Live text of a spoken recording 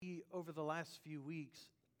over the last few weeks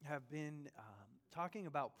have been talking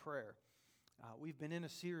about prayer. We've been in a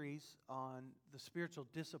series on the spiritual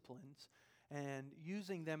disciplines and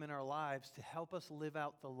using them in our lives to help us live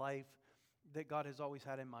out the life that God has always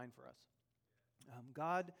had in mind for us.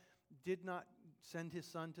 God did not send His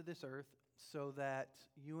Son to this earth so that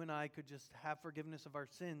you and I could just have forgiveness of our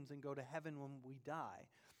sins and go to heaven when we die.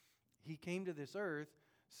 He came to this earth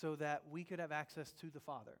so that we could have access to the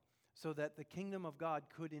Father, so that the kingdom of God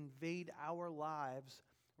could invade our lives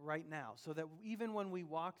right now, so that even when we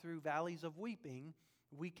walk through valleys of weeping,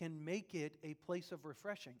 we can make it a place of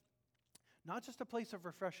refreshing. Not just a place of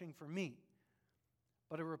refreshing for me,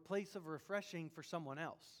 but a place of refreshing for someone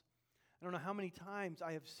else. I don't know how many times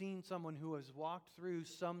I have seen someone who has walked through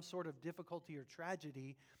some sort of difficulty or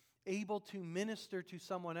tragedy able to minister to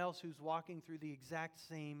someone else who's walking through the exact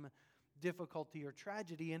same difficulty or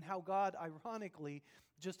tragedy, and how God, ironically,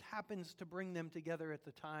 just happens to bring them together at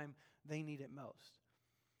the time they need it most.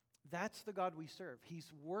 That's the God we serve.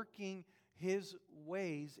 He's working His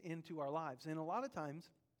ways into our lives. And a lot of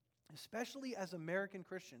times, especially as American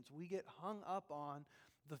Christians, we get hung up on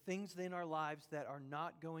the things in our lives that are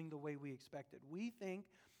not going the way we expected. We think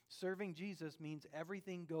serving Jesus means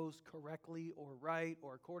everything goes correctly or right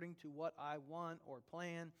or according to what I want or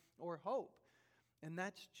plan or hope. And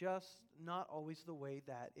that's just not always the way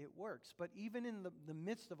that it works. But even in the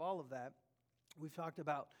midst of all of that, we've talked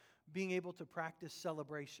about being able to practice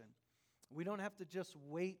celebration. We don't have to just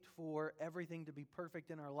wait for everything to be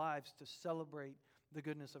perfect in our lives to celebrate the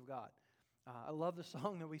goodness of God. I love the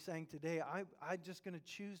song that we sang today. I'm just going to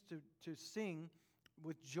choose to sing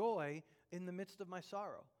with joy in the midst of my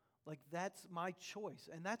sorrow. Like, that's my choice.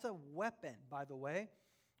 And that's a weapon, by the way.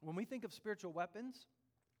 When we think of spiritual weapons,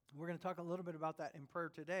 we're going to talk a little bit about that in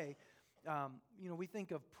prayer today. We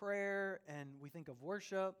think of prayer and we think of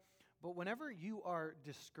worship, but whenever you are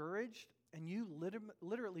discouraged and you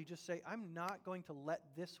literally just say, I'm not going to let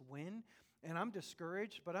this win, and I'm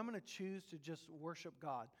discouraged, but I'm going to choose to just worship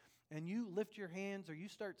God. And you lift your hands or you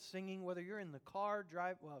start singing, whether you're in the car,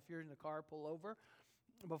 if you're in the car, pull over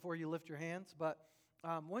before you lift your hands. But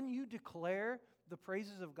when you declare the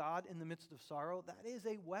praises of God in the midst of sorrow, that is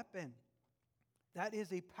a weapon. That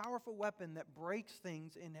is a powerful weapon that breaks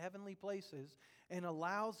things in heavenly places and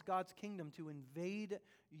allows God's kingdom to invade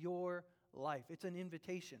your life. It's an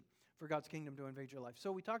invitation for God's kingdom to invade your life.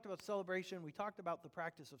 So we talked about celebration, we talked about the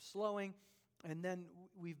practice of slowing, and then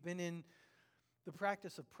we've been in the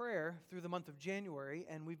practice of prayer through the month of January,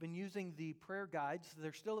 and we've been using the prayer guides.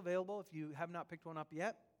 They're still available if you have not picked one up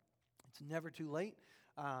yet. It's never too late.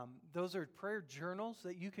 Those are prayer journals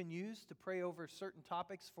that you can use to pray over certain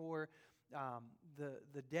topics for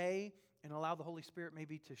the day and allow the Holy Spirit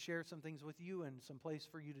maybe to share some things with you and some place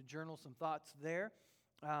for you to journal some thoughts there.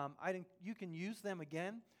 I think you can use them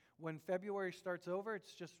again when February starts over.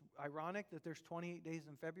 It's just ironic that there's 28 days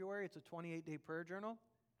in February. It's a 28-day prayer journal.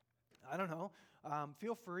 I don't know.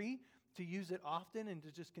 Feel free to use it often and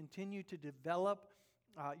to just continue to develop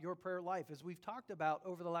your prayer life. As we've talked about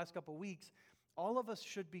over the last couple of weeks, all of us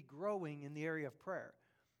should be growing in the area of prayer.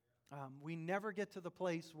 We never get to the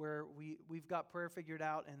place where we've got prayer figured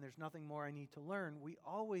out and there's nothing more I need to learn. We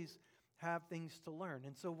always have things to learn.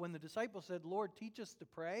 And so when the disciples said, Lord, teach us to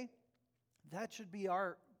pray, that should be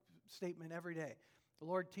our statement every day.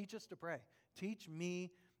 Lord, teach us to pray. Teach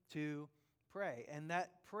me to pray. And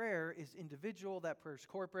that prayer is individual, that prayer is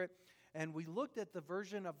corporate. And we looked at the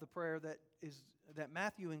version of the prayer that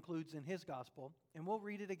Matthew includes in his gospel, and we'll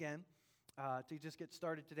read it again. To just get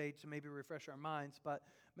started today to maybe refresh our minds. But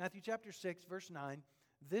Matthew chapter 6, verse 9,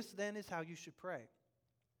 this then is how you should pray.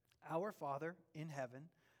 Our Father in heaven,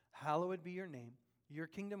 hallowed be your name. Your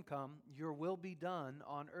kingdom come, your will be done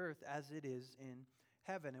on earth as it is in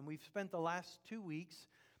heaven. And we've spent the last 2 weeks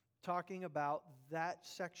talking about that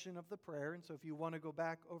section of the prayer. And so if you want to go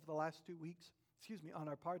back over the last 2 weeks, on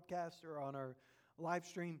our podcast or on our live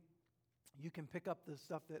stream, you can pick up the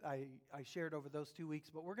stuff that I shared over those 2 weeks.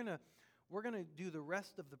 But we're going to do the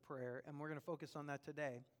rest of the prayer, and we're going to focus on that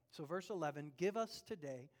today. So verse 11, give us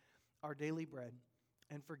today our daily bread,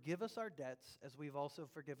 and forgive us our debts as we've also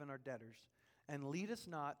forgiven our debtors. And lead us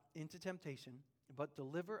not into temptation, but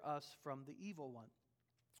deliver us from the evil one.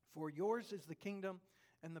 For yours is the kingdom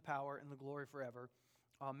and the power and the glory forever.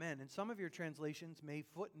 Amen. And some of your translations may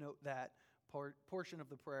footnote that portion of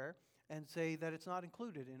the prayer and say that it's not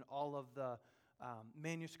included in all of the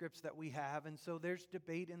manuscripts that we have. And so there's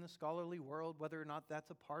debate in the scholarly world whether or not that's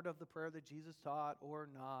a part of the prayer that Jesus taught or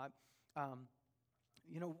not.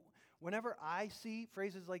 Whenever I see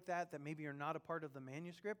phrases like that maybe are not a part of the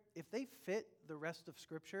manuscript, if they fit the rest of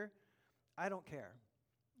Scripture, I don't care.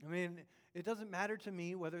 I mean, it doesn't matter to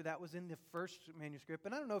me whether that was in the first manuscript.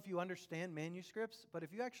 And I don't know if you understand manuscripts, but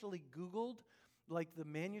if you actually Googled like the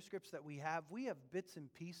manuscripts that we have bits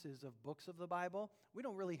and pieces of books of the Bible. We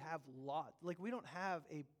don't really have we don't have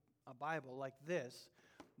a Bible like this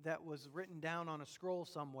that was written down on a scroll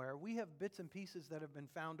somewhere. We have bits and pieces that have been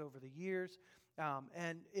found over the years,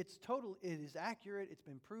 and it is accurate. It's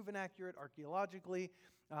been proven accurate archaeologically,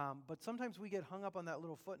 but sometimes we get hung up on that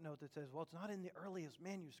little footnote that says, well, it's not in the earliest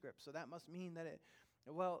manuscript, so that must mean that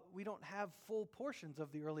we don't have full portions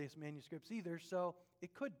of the earliest manuscripts either, so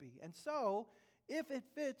it could be. And so, if it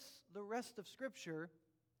fits the rest of Scripture,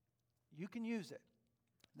 you can use it.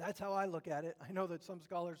 That's how I look at it. I know that some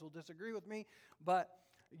scholars will disagree with me, but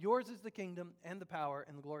yours is the kingdom and the power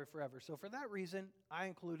and the glory forever. So for that reason, I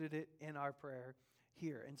included it in our prayer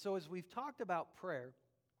here. And so as we've talked about prayer,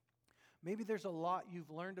 maybe there's a lot you've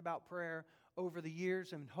learned about prayer over the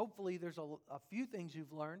years, and hopefully there's a few things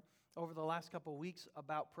you've learned over the last couple of weeks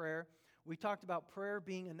about prayer. We talked about prayer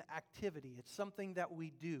being an activity. It's something that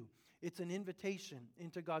we do. It's an invitation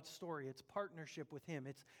into God's story. It's partnership with Him.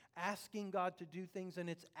 It's asking God to do things, and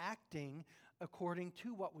it's acting according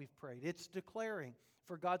to what we've prayed. It's declaring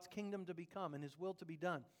for God's kingdom to become and His will to be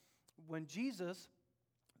done. When Jesus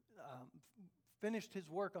finished His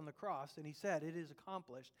work on the cross and He said, "It is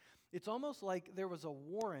accomplished," it's almost like there was a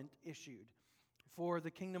warrant issued for the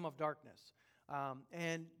kingdom of darkness.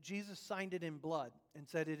 And Jesus signed it in blood and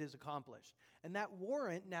said, "It is accomplished." And that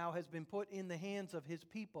warrant now has been put in the hands of His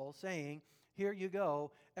people, saying, "Here you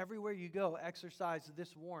go. Everywhere you go, exercise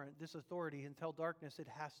this warrant, this authority, and tell darkness it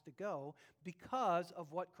has to go because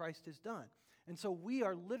of what Christ has done." And so we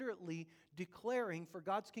are literally declaring for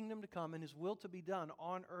God's kingdom to come and His will to be done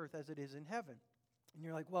on earth as it is in heaven. And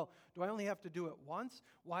you're like, well, do I only have to do it once?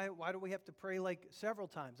 Why do we have to pray like several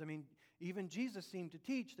times? I mean, even Jesus seemed to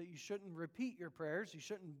teach that you shouldn't repeat your prayers. You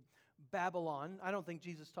shouldn't babble on. I don't think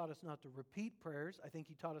Jesus taught us not to repeat prayers. I think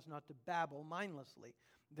He taught us not to babble mindlessly.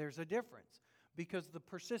 There's a difference. Because the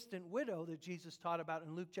persistent widow that Jesus taught about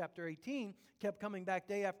in Luke chapter 18 kept coming back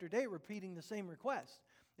day after day repeating the same request.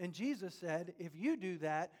 And Jesus said, if you do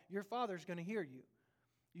that, your Father's going to hear you.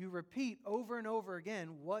 You repeat over and over again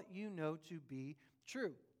what you know to be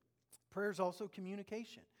true. Prayer is also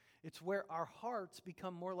communication. It's where our hearts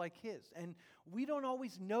become more like His. And we don't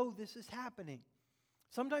always know this is happening.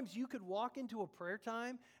 Sometimes you could walk into a prayer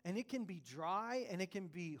time and it can be dry and it can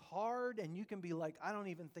be hard and you can be like, I don't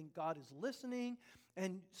even think God is listening.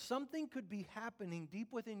 And something could be happening deep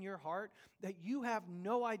within your heart that you have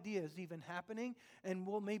no idea is even happening and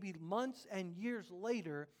will maybe months and years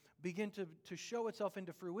later begin to show itself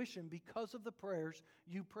into fruition because of the prayers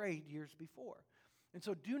you prayed years before. And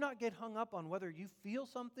so do not get hung up on whether you feel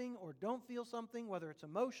something or don't feel something, whether it's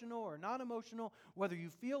emotional or not emotional, whether you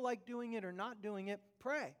feel like doing it or not doing it.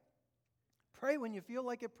 Pray. Pray when you feel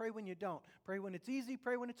like it, pray when you don't. Pray when it's easy,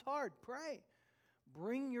 pray when it's hard. Pray.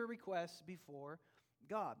 Bring your requests before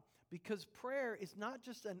God, because prayer is not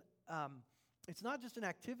just an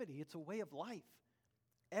activity, it's a way of life.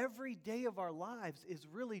 Every day of our lives is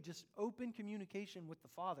really just open communication with the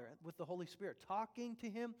Father, with the Holy Spirit, talking to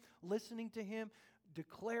Him, listening to Him,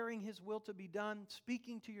 declaring His will to be done,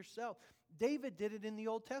 speaking to yourself. David did it in the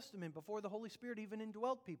Old Testament before the Holy Spirit even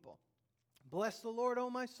indwelt people. Bless the Lord, O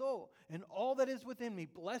my soul, and all that is within me.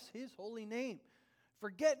 Bless His holy name.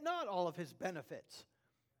 Forget not all of His benefits.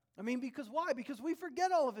 I mean, because why? Because we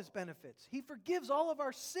forget all of His benefits. He forgives all of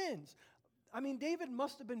our sins. I mean, David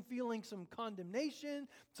must have been feeling some condemnation,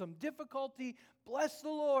 some difficulty. Bless the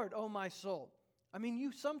Lord, O my soul. I mean,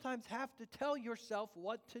 you sometimes have to tell yourself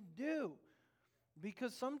what to do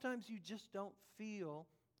because sometimes you just don't feel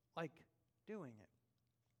like doing it.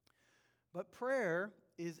 But prayer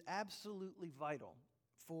is absolutely vital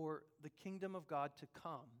for the kingdom of God to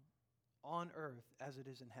come on earth as it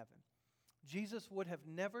is in heaven. Jesus would have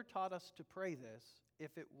never taught us to pray this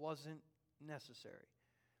if it wasn't necessary.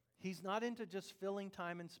 He's not into just filling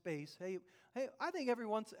time and space. Hey, I think every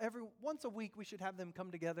once a week we should have them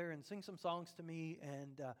come together and sing some songs to me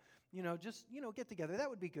and, get together. That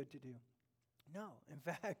would be good to do. No, in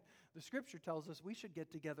fact, the Scripture tells us we should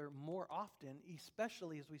get together more often,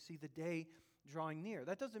 especially as we see the day drawing near.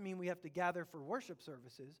 That doesn't mean we have to gather for worship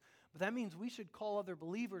services, but that means we should call other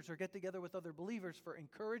believers or get together with other believers for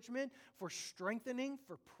encouragement, for strengthening,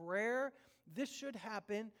 for prayer. This should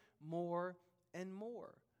happen more and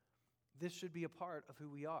more. This should be a part of who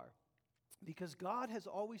we are because God has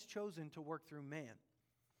always chosen to work through man.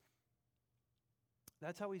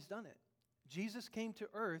 That's how He's done it. Jesus came to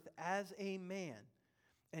earth as a man,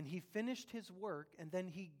 and He finished His work, and then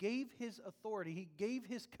He gave His authority, He gave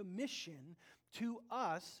His commission to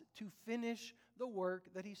us to finish the work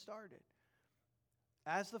that He started.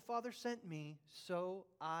 As the Father sent me, so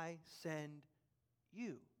I send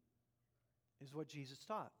you, is what Jesus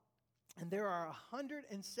taught. And there are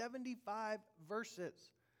 175 verses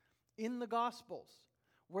in the Gospels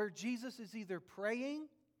where Jesus is either praying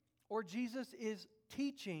or Jesus is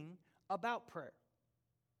teaching about prayer.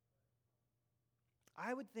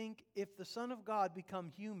 I would think if the Son of God become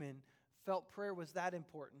human felt prayer was that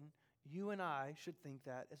important, you and I should think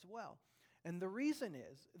that as well. And the reason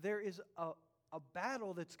is there is a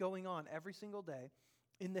battle that's going on every single day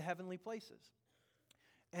in the heavenly places.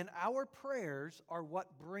 And our prayers are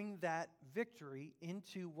what bring that victory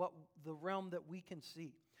into what the realm that we can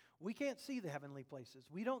see. We can't see the heavenly places.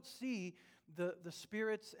 We don't see the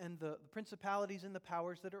spirits and the principalities and the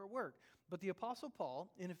powers that are at work. But the Apostle Paul,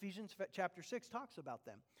 in Ephesians chapter 6, talks about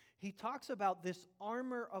them. He talks about this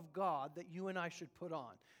armor of God that you and I should put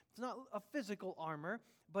on. It's not a physical armor,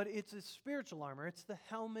 but it's a spiritual armor. It's the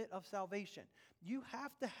helmet of salvation. You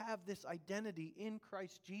have to have this identity in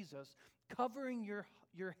Christ Jesus covering your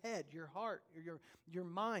head, your heart, your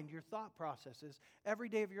mind, your thought processes every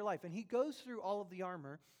day of your life. And he goes through all of the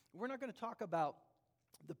armor. We're not going to talk about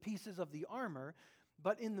the pieces of the armor,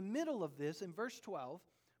 but in the middle of this, in verse 12,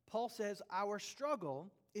 Paul says, our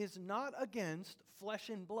struggle is not against flesh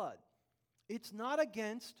and blood. It's not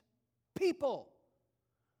against people.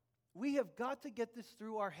 We have got to get this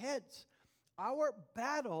through our heads. Our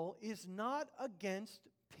battle is not against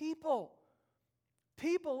people.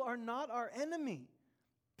 People are not our enemy.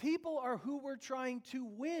 People are who we're trying to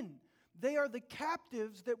win. They are the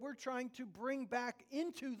captives that we're trying to bring back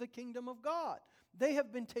into the kingdom of God. They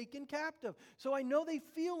have been taken captive. So I know they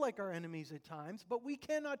feel like our enemies at times, but we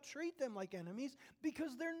cannot treat them like enemies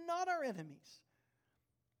because they're not our enemies.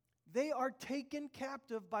 They are taken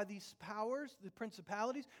captive by these powers, the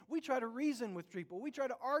principalities. We try to reason with people. We try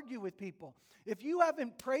to argue with people. If you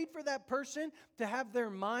haven't prayed for that person to have their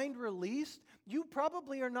mind released, you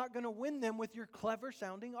probably are not going to win them with your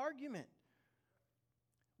clever-sounding argument.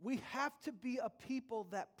 We have to be a people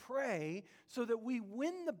that pray so that we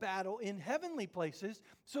win the battle in heavenly places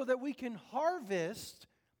so that we can harvest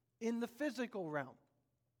in the physical realm.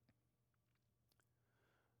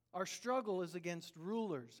 Our struggle is against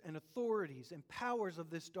rulers and authorities and powers of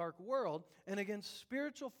this dark world and against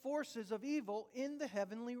spiritual forces of evil in the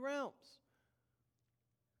heavenly realms.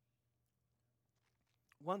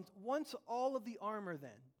 Once all of the armor then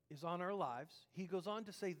is on our lives, he goes on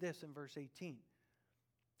to say this in verse 18.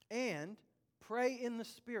 And pray in the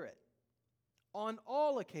Spirit on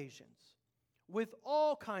all occasions with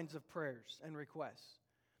all kinds of prayers and requests.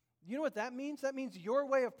 You know what that means? That means your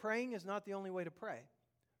way of praying is not the only way to pray,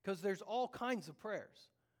 because there's all kinds of prayers.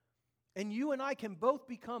 And you and I can both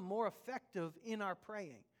become more effective in our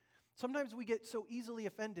praying. Sometimes we get so easily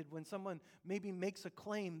offended when someone maybe makes a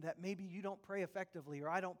claim that maybe you don't pray effectively or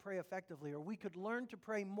I don't pray effectively, or we could learn to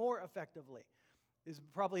pray more effectively is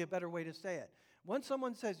probably a better way to say it. When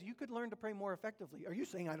someone says, you could learn to pray more effectively, are you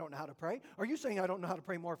saying I don't know how to pray? Are you saying I don't know how to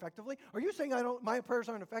pray more effectively? Are you saying my prayers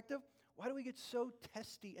aren't effective? Why do we get so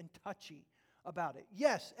testy and touchy about it?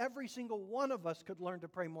 Yes, every single one of us could learn to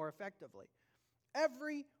pray more effectively.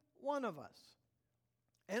 Every one of us.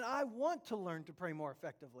 And I want to learn to pray more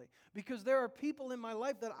effectively because there are people in my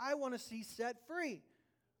life that I want to see set free.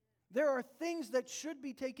 There are things that should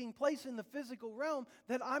be taking place in the physical realm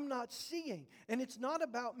that I'm not seeing. And it's not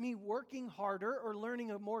about me working harder or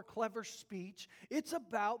learning a more clever speech. It's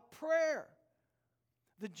about prayer.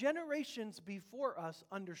 The generations before us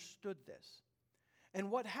understood this. And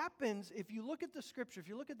what happens, if you look at the Scripture, if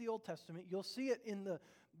you look at the Old Testament, you'll see it in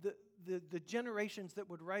the generations that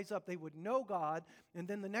would rise up. They would know God, and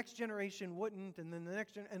then the next generation wouldn't, and then the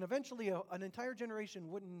next and eventually an entire generation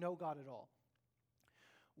wouldn't know God at all.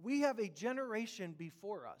 We have a generation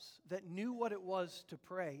before us that knew what it was to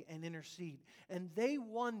pray and intercede, and they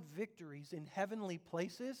won victories in heavenly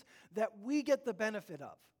places that we get the benefit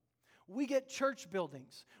of. We get church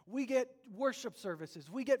buildings. We get worship services.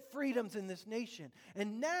 We get freedoms in this nation.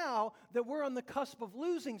 And now that we're on the cusp of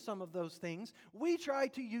losing some of those things, we try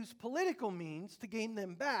to use political means to gain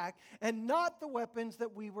them back and not the weapons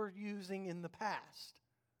that we were using in the past.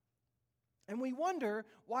 And we wonder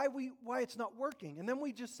why it's not working. And then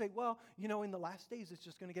we just say, well, in the last days it's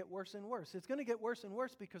just going to get worse and worse. It's going to get worse and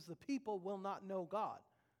worse because the people will not know God.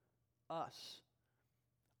 Us.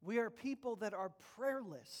 We are people that are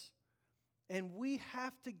prayerless. And we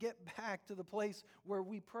have to get back to the place where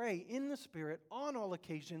we pray in the Spirit on all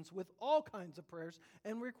occasions with all kinds of prayers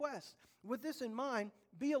and requests. With this in mind,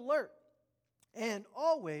 be alert and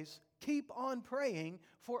always keep on praying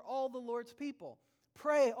for all the Lord's people.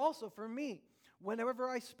 Pray also for me. whenever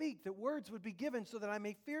I speak, that words would be given so that I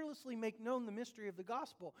may fearlessly make known the mystery of the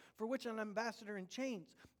gospel, for which I'm an ambassador in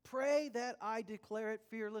chains. Pray that I declare it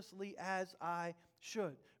fearlessly as I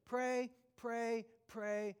should. Pray, pray,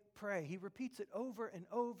 pray, pray. He repeats it over and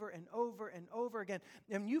over and over and over again.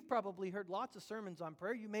 And you've probably heard lots of sermons on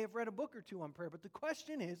prayer. You may have read a book or two on prayer. But the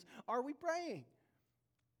question is, are we praying?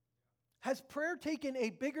 Has prayer taken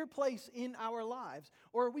a bigger place in our lives?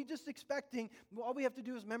 Or are we just expecting, all we have to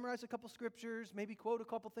do is memorize a couple scriptures, maybe quote a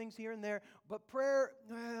couple things here and there, but prayer,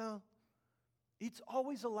 well, it's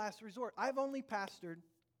always a last resort. I've only pastored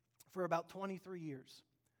for about 23 years.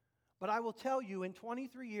 But I will tell you, in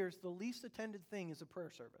 23 years, the least attended thing is a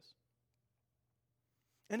prayer service.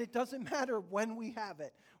 And it doesn't matter when we have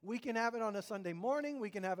it. We can have it on a Sunday morning. We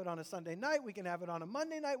can have it on a Sunday night. We can have it on a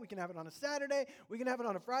Monday night. We can have it on a Saturday. We can have it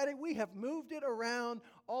on a Friday. We have moved it around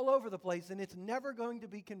all over the place, and it's never going to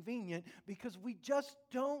be convenient because we just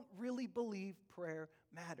don't really believe prayer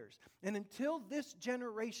matters. And until this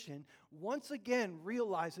generation once again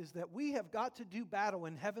realizes that we have got to do battle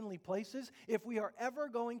in heavenly places, if we are ever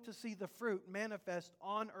going to see the fruit manifest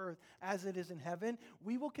on earth as it is in heaven,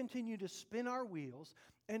 we will continue to spin our wheels.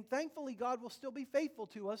 And thankfully, God will still be faithful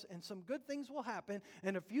to us, and some good things will happen,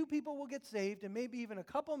 and a few people will get saved, and maybe even a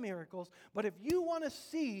couple miracles. But if you want to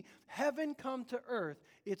see heaven come to earth,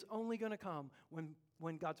 it's only going to come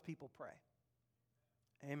when God's people pray.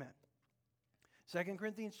 Amen. 2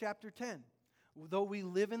 Corinthians chapter 10. Though we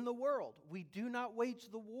live in the world, we do not wage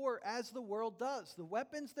the war as the world does. The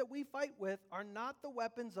weapons that we fight with are not the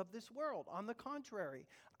weapons of this world. On the contrary,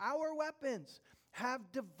 our weapons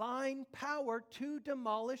have divine power to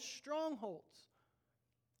demolish strongholds.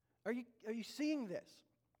 Are you seeing this?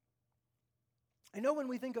 I know when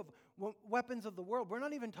we think of weapons of the world, we're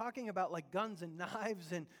not even talking about like guns and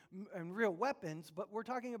knives and real weapons, but we're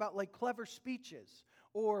talking about like clever speeches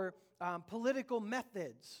or political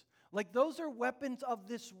methods. Like those are weapons of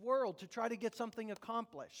this world to try to get something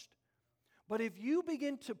accomplished. But if you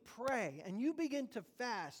begin to pray and you begin to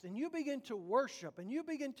fast and you begin to worship and you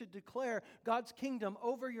begin to declare God's kingdom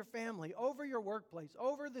over your family, over your workplace,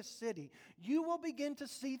 over the city, you will begin to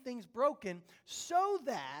see things broken so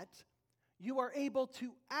that you are able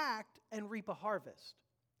to act and reap a harvest.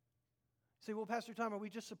 You say, well, Pastor Tom, are we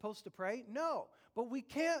just supposed to pray? No, but we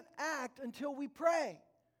can't act until we pray.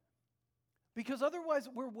 Because otherwise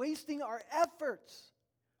we're wasting our efforts.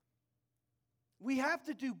 We have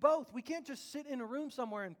to do both. We can't just sit in a room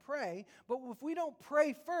somewhere and pray, but if we don't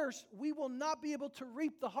pray first, we will not be able to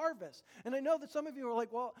reap the harvest. And I know that some of you are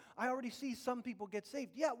like, well, I already see some people get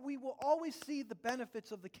saved. Yeah, we will always see the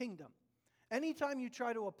benefits of the kingdom. Anytime you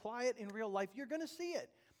try to apply it in real life, you're going to see it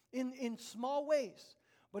in small ways.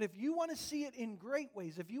 But if you want to see it in great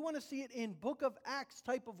ways, if you want to see it in Book of Acts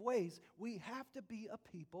type of ways, we have to be a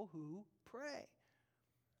people who pray.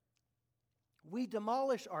 We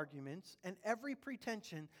demolish arguments and every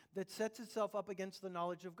pretension that sets itself up against the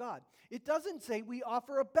knowledge of God. It doesn't say we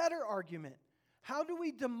offer a better argument. How do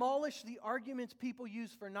we demolish the arguments people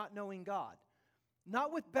use for not knowing God?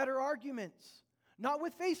 Not with better arguments, not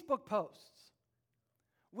with Facebook posts.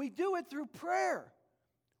 We do it through prayer.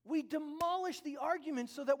 We demolish the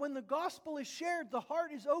arguments so that when the gospel is shared, the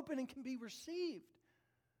heart is open and can be received.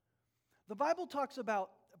 The Bible talks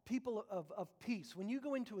about people of peace. When you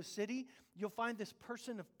go into a city, you'll find this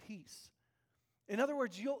person of peace. In other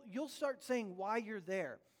words, you'll start saying why you're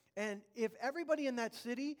there. And if everybody in that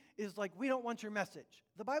city is like, we don't want your message,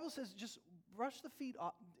 the Bible says just brush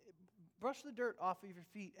the dirt off of your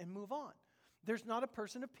feet and move on. There's not a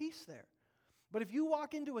person of peace there. But if you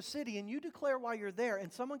walk into a city and you declare why you're there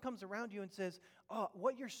and someone comes around you and says, oh,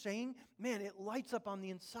 what you're saying, man, it lights up on the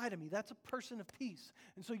inside of me. That's a person of peace.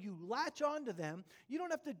 And so you latch on to them. You don't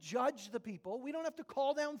have to judge the people. We don't have to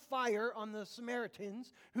call down fire on the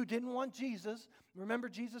Samaritans who didn't want Jesus. Remember,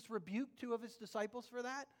 Jesus rebuked 2 of his disciples for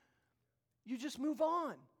that? You just move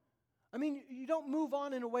on. I mean, you don't move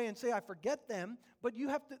on in a way and say, I forget them, but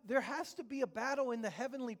there has to be a battle in the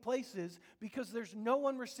heavenly places because there's no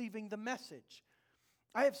one receiving the message.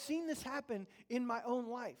 I have seen this happen in my own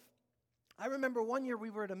life. I remember one year we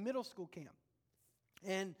were at a middle school camp,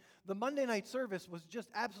 and the Monday night service was just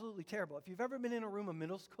absolutely terrible. If you've ever been in a room of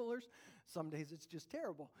middle schoolers, some days it's just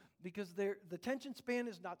terrible because the attention span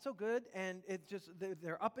is not so good, and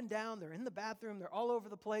they're up and down, they're in the bathroom, they're all over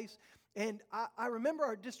the place. And I remember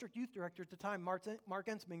our district youth director at the time, Mark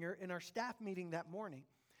Ensminger, in our staff meeting that morning.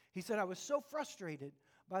 He said, I was so frustrated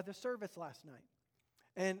by the service last night.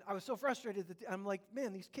 And I was so frustrated that I'm like,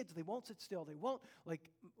 man, these kids, they won't sit still. They won't,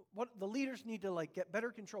 the leaders need to, get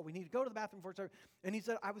better control. We need to go to the bathroom before service. And he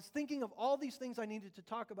said, I was thinking of all these things I needed to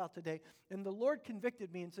talk about today. And the Lord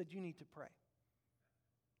convicted me and said, you need to pray.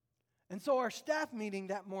 And so our staff meeting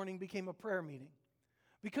that morning became a prayer meeting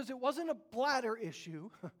because it wasn't a bladder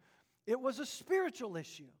issue, it was a spiritual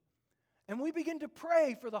issue. And we began to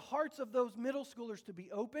pray for the hearts of those middle schoolers to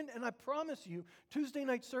be open, and I promise you, Tuesday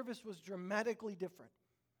night service was dramatically different.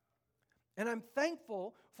 And I'm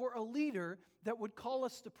thankful for a leader that would call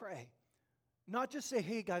us to pray. Not just say,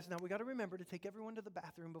 hey guys, now we got to remember to take everyone to the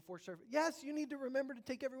bathroom before service. Yes, you need to remember to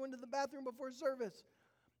take everyone to the bathroom before service.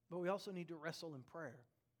 But we also need to wrestle in prayer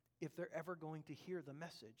if they're ever going to hear the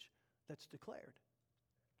message that's declared.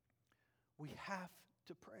 We have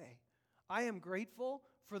to pray. I am grateful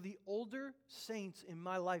for the older saints in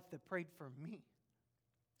my life that prayed for me.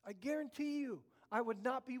 I guarantee you, I would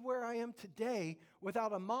not be where I am today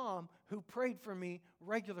without a mom who prayed for me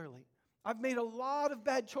regularly. I've made a lot of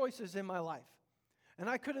bad choices in my life, and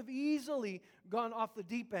I could have easily gone off the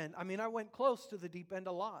deep end. I mean, I went close to the deep end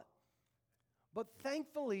a lot. But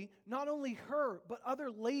thankfully, not only her, but other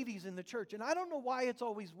ladies in the church. And I don't know why it's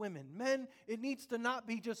always women. Men, it needs to not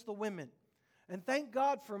be just the women. And thank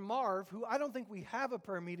God for Marv, who I don't think we have a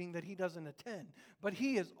prayer meeting that he doesn't attend. But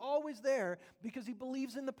he is always there because he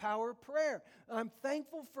believes in the power of prayer. And I'm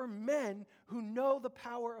thankful for men who know the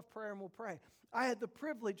power of prayer and will pray. I had the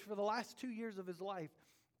privilege for the last 2 years of his life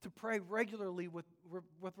to pray regularly with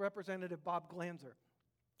Representative Bob Glanzer.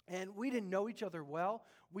 And we didn't know each other well.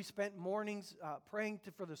 We spent mornings praying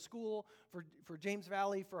for the school, for James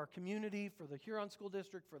Valley, for our community, for the Huron School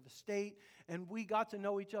District, for the state. And we got to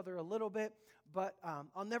know each other a little bit. But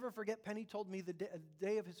I'll never forget, Penny told me the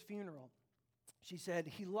day of his funeral. She said,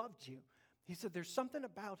 he loved you. He said, there's something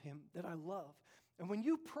about him that I love. And when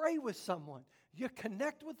you pray with someone, you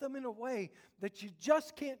connect with them in a way that you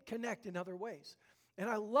just can't connect in other ways. And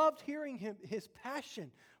I loved hearing his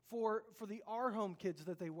passion for the Our Home kids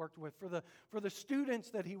that they worked with, for the students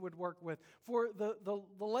that he would work with, for the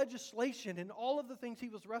legislation and all of the things he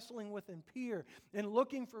was wrestling with in Peer and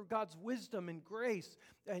looking for God's wisdom and grace.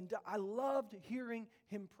 And I loved hearing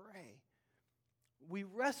him pray. We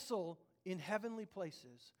wrestle in heavenly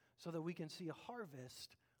places so that we can see a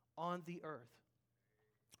harvest on the earth.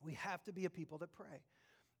 We have to be a people that pray.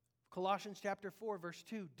 Colossians chapter 4, verse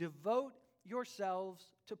 2, devote yourselves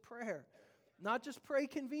to prayer. Not just pray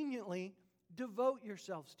conveniently, devote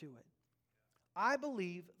yourselves to it. I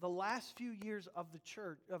believe the last few years of the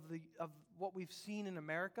church, of what we've seen in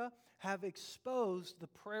America, have exposed the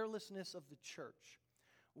prayerlessness of the church.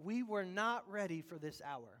 We were not ready for this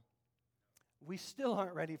hour. We still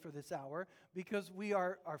aren't ready for this hour because we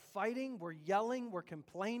are fighting, we're yelling, we're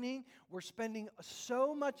complaining, we're spending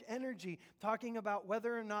so much energy talking about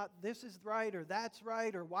whether or not this is right or that's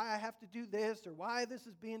right or why I have to do this or why this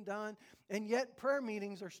is being done, and yet prayer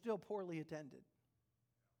meetings are still poorly attended.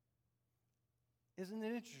 Isn't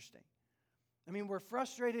it interesting? I mean, we're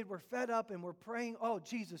frustrated, we're fed up, and we're praying, oh,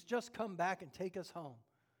 Jesus, just come back and take us home.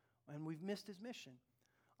 And we've missed his mission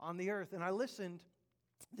on the earth. And I listened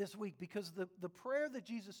this week because the prayer that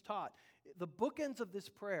Jesus taught, the bookends of this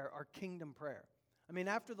prayer are kingdom prayer. I mean,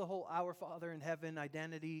 after the whole Our Father in heaven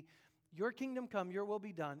identity, your kingdom come, your will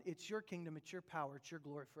be done. It's your kingdom, it's your power, it's your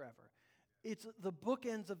glory forever. It's the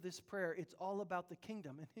bookends of this prayer. It's all about the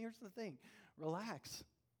kingdom. And here's the thing, relax.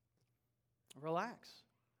 Relax.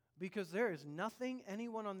 Because there is nothing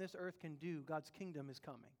anyone on this earth can do. God's kingdom is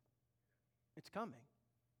coming. It's coming.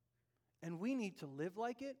 And we need to live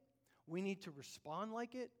like it. We need to respond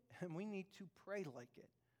like it, and we need to pray like it.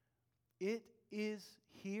 It is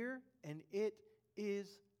here, and it is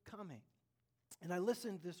coming. And I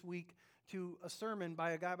listened this week to a sermon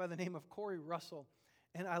by a guy by the name of Corey Russell,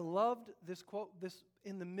 and I loved this quote. This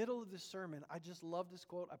in the middle of this sermon, I just loved this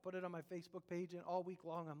quote. I put it on my Facebook page, and all week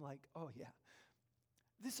long, I'm like, oh yeah,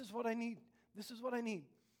 this is what I need. This is what I need.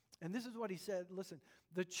 And this is what he said. Listen,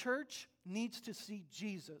 the church needs to see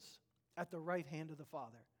Jesus at the right hand of the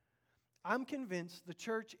Father. I'm convinced the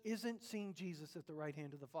church isn't seeing Jesus at the right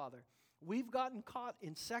hand of the Father. We've gotten caught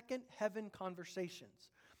in second heaven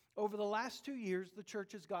conversations. Over the last 2 years, the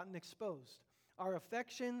church has gotten exposed. Our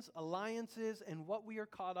affections, alliances, and what we are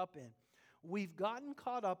caught up in. We've gotten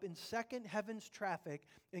caught up in second heaven's traffic,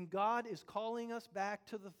 and God is calling us back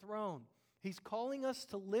to the throne. He's calling us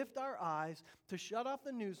to lift our eyes, to shut off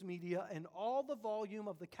the news media and all the volume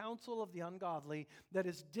of the counsel of the ungodly that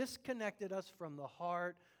has disconnected us from the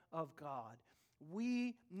heart of God.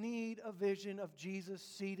 We need a vision of Jesus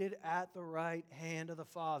seated at the right hand of the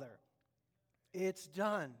Father. It's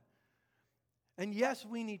done. And yes,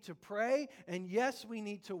 we need to pray, and yes, we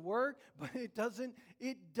need to work, but it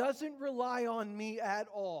doesn't rely on me at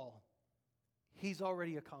all. He's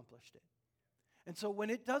already accomplished it. And so when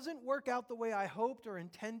it doesn't work out the way I hoped or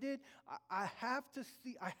intended, I have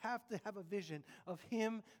to have a vision of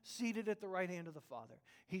him seated at the right hand of the Father.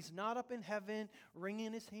 He's not up in heaven,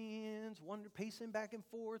 wringing his hands, pacing back and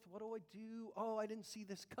forth. What do I do? Oh, I didn't see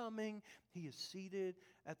this coming. He is seated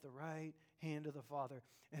at the right hand of the Father.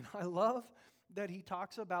 And I love that he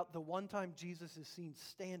talks about the one time Jesus is seen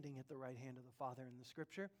standing at the right hand of the Father in the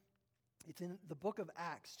Scripture. It's in the book of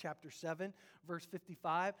Acts, chapter 7, verse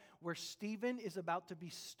 55, where Stephen is about to be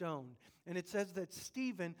stoned. And it says that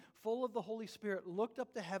Stephen, full of the Holy Spirit, looked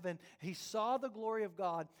up to heaven. He saw the glory of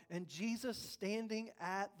God and Jesus standing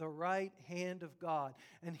at the right hand of God.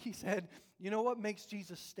 And he said, you know what makes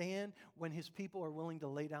Jesus stand? When his people are willing to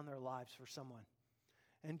lay down their lives for someone.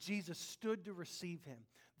 And Jesus stood to receive him.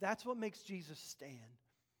 That's what makes Jesus stand.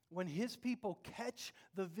 When his people catch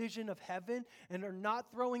the vision of heaven and are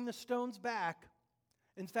not throwing the stones back.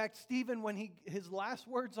 In fact, Stephen, when his last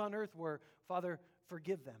words on earth were, Father,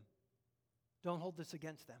 forgive them. Don't hold this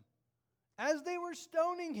against them. As they were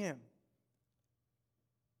stoning him.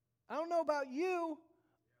 I don't know about you,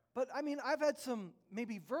 but I've had some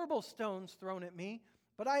maybe verbal stones thrown at me,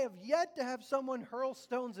 but I have yet to have someone hurl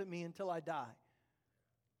stones at me until I die.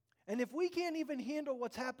 And if we can't even handle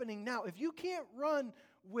what's happening now, if you can't run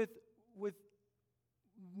with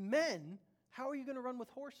men, how are you going to run with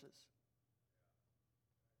horses?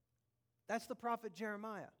 That's the prophet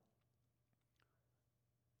Jeremiah.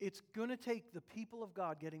 It's going to take the people of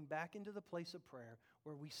God getting back into the place of prayer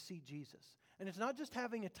where we see Jesus. And it's not just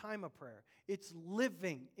having a time of prayer. It's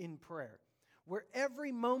living in prayer. Where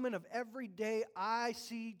every moment of every day I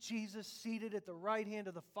see Jesus seated at the right hand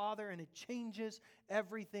of the Father, and it changes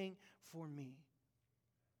everything for me.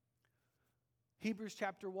 Hebrews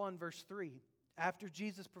chapter 1, verse 3. After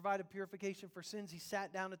Jesus provided purification for sins, he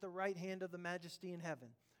sat down at the right hand of the Majesty in heaven.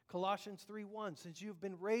 Colossians 3:1. Since you have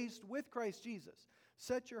been raised with Christ Jesus,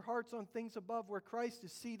 set your hearts on things above where Christ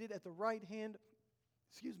is seated at the right hand,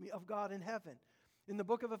 of God in heaven. In the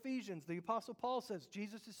book of Ephesians, the Apostle Paul says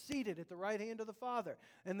Jesus is seated at the right hand of the Father.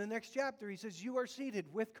 And the next chapter, he says, you are seated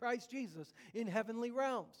with Christ Jesus in heavenly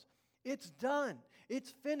realms. It's done.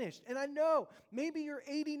 It's finished. And I know maybe your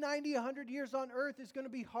 80, 90, 100 years on earth is going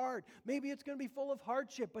to be hard. Maybe it's going to be full of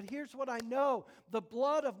hardship. But here's what I know. The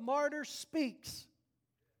blood of martyrs speaks.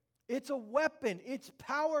 It's a weapon. It's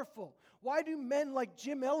powerful. Why do men like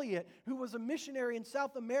Jim Elliot, who was a missionary in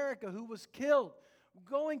South America, who was killed,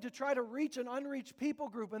 going to try to reach an unreached people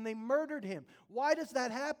group, and they murdered him? Why does that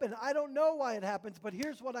happen? I don't know why it happens, but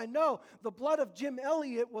here's what I know. The blood of Jim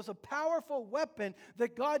Elliot was a powerful weapon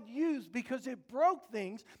that God used because it broke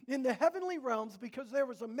things in the heavenly realms, because there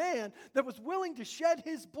was a man that was willing to shed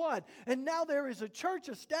his blood. And now there is a church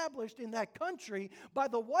established in that country by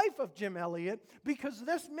the wife of Jim Elliot because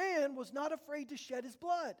this man was not afraid to shed his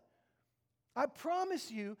blood. I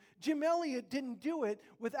promise you, Jim Elliot didn't do it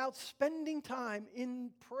without spending time in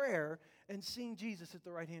prayer and seeing Jesus at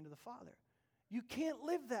the right hand of the Father. You can't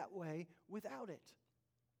live that way without it.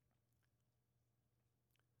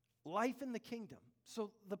 Life in the kingdom.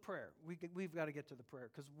 So the prayer. We've got to get to the prayer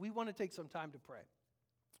because we want to take some time to pray.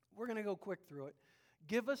 We're going to go quick through it.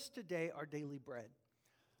 Give us today our daily bread.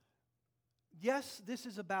 Yes, this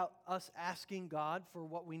is about us asking God for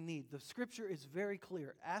what we need. The scripture is very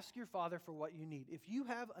clear. Ask your Father for what you need. If you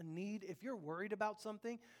have a need, if you're worried about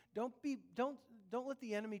something, don't let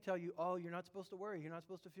the enemy tell you, oh, you're not supposed to worry, you're not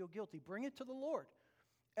supposed to feel guilty. Bring it to the Lord.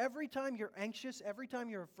 Every time you're anxious, every time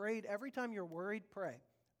you're afraid, every time you're worried, pray.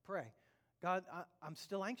 Pray. God, I'm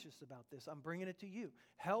still anxious about this. I'm bringing it to you.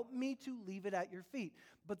 Help me to leave it at your feet.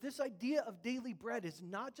 But this idea of daily bread is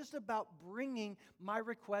not just about bringing my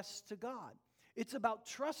requests to God. It's about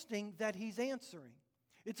trusting that He's answering.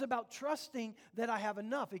 It's about trusting that I have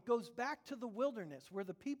enough. It goes back to the wilderness, where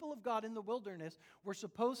the people of God in the wilderness were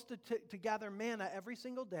supposed to gather manna every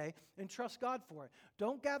single day and trust God for it.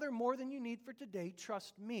 Don't gather more than you need for today.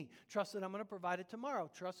 Trust me. Trust that I'm going to provide it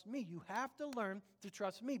tomorrow. Trust me. You have to learn to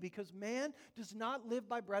trust me, because man does not live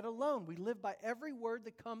by bread alone. We live by every word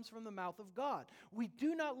that comes from the mouth of God. We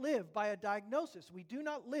do not live by a diagnosis. We do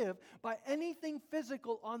not live by anything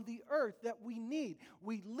physical on the earth that we need.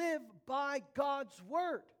 We live by God's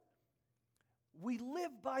word. We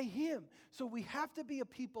live by Him. So we have to be a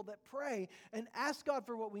people that pray and ask God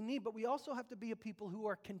for what we need, but we also have to be a people who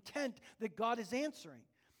are content that God is answering.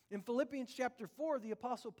 In Philippians chapter 4, the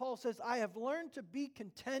Apostle Paul says, I have learned to be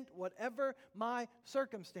content whatever my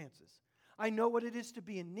circumstances. I know what it is to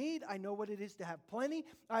be in need. I know what it is to have plenty.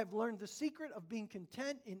 I've learned the secret of being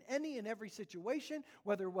content in any and every situation,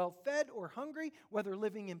 whether well-fed or hungry, whether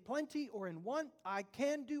living in plenty or in want. I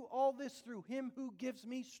can do all this through Him who gives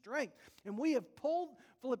me strength. And we have pulled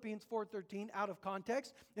Philippians 4:13 out of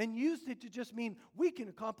context and used it to just mean we can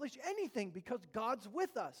accomplish anything because God's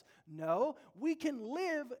with us. No, we can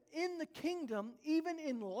live in the kingdom even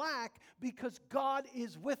in lack because God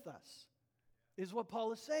is with us, is what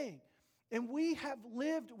Paul is saying. And we have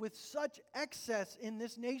lived with such excess in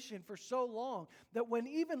this nation for so long that when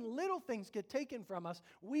even little things get taken from us,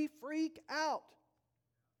 we freak out.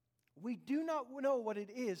 We do not know what it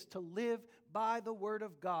is to live by the Word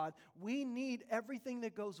of God. We need everything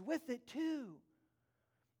that goes with it too.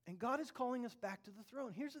 And God is calling us back to the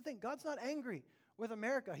throne. Here's the thing, God's not angry with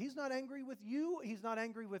America. He's not angry with you. He's not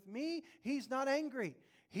angry with me. He's not angry.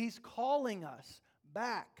 He's calling us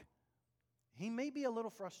back. He may be a little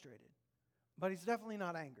frustrated, but He's definitely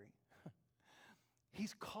not angry.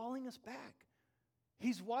 He's calling us back.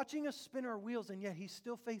 He's watching us spin our wheels, and yet He's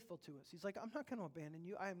still faithful to us. He's like, I'm not going to abandon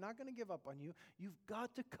you. I am not going to give up on you. You've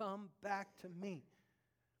got to come back to me.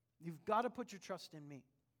 You've got to put your trust in me.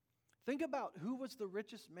 Think about who was the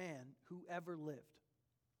richest man who ever lived.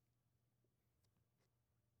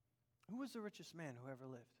 Who was the richest man who ever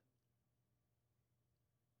lived?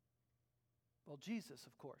 Well, Jesus,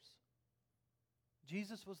 of course.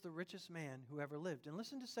 Jesus was the richest man who ever lived. And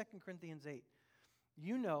listen to 2 Corinthians 8.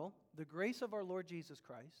 You know the grace of our Lord Jesus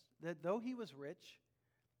Christ, that though He was rich,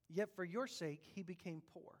 yet for your sake He became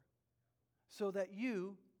poor, so that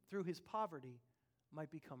you, through His poverty, might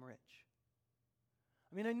become rich.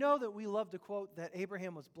 I mean, I know that we love to quote that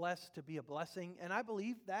Abraham was blessed to be a blessing, and I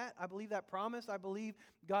believe that. I believe that promise. I believe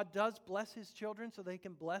God does bless His children so they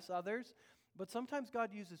can bless others, but sometimes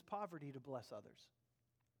God uses poverty to bless others.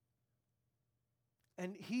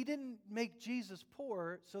 And He didn't make Jesus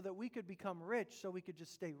poor so that we could become rich, so we could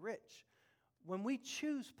just stay rich. When we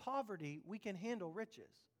choose poverty, we can handle riches.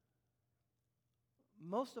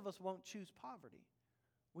 Most of us won't choose poverty.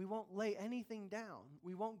 We won't lay anything down.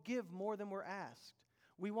 We won't give more than we're asked.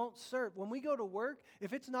 We won't serve. When we go to work,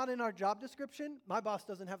 if it's not in our job description, my boss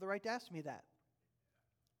doesn't have the right to ask me that.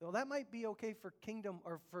 Well, that might be okay for kingdom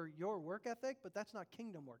or for your work ethic, but that's not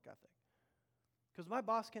kingdom work ethic. Because my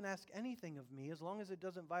boss can ask anything of me as long as it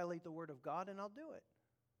doesn't violate the Word of God, and I'll do it.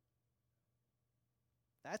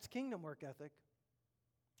 That's kingdom work ethic.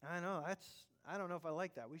 I don't know if I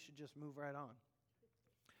like that. We should just move right on.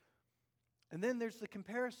 And then there's the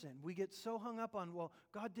comparison. We get so hung up on, well,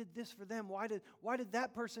 God did this for them. Why did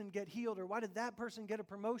that person get healed? Or why did that person get a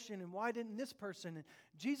promotion? And why didn't this person? And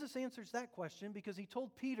Jesus answers that question because He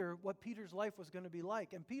told Peter what Peter's life was going to be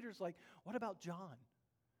like. And Peter's like, what about John?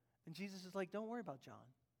 And Jesus is like, don't worry about John.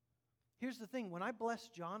 Here's the thing. When I bless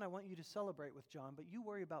John, I want you to celebrate with John, but you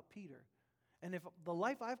worry about Peter. And if the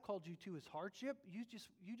life I've called you to is hardship, you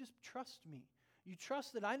just trust me. You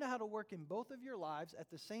trust that I know how to work in both of your lives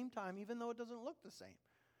at the same time, even though it doesn't look the same.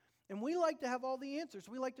 And we like to have all the answers.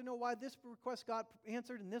 We like to know why this request got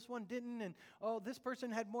answered and this one didn't, and this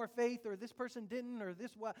person had more faith, or this person didn't, or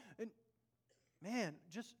this one. And man,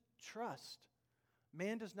 just trust.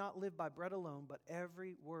 Man does not live by bread alone, but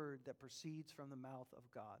every word that proceeds from the mouth of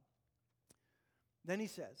God. Then He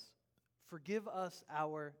says, forgive us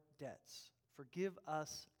our debts. Forgive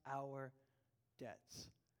us our debts.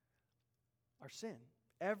 Our sin.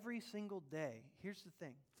 Every single day. Here's the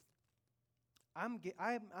thing. I'm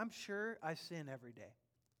sure I sin every day.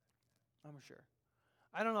 I'm sure.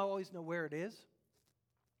 I don't always know where it is,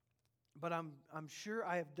 but I'm sure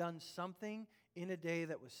I have done something in a day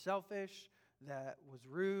that was selfish, that was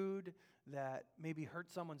rude, that maybe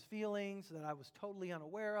hurt someone's feelings, that I was totally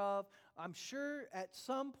unaware of. I'm sure at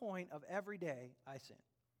some point of every day I sin.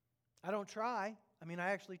 I don't try. I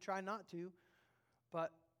actually try not to,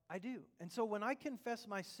 but I do. And so when I confess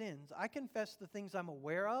my sins, I confess the things I'm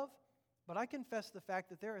aware of, but I confess the fact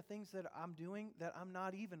that there are things that I'm doing that I'm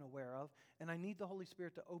not even aware of, and I need the Holy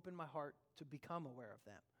Spirit to open my heart to become aware of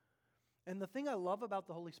them. And the thing I love about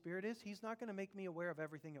the Holy Spirit is He's not going to make me aware of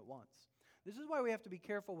everything at once. This is why we have to be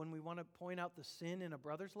careful when we want to point out the sin in a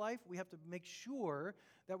brother's life. We have to make sure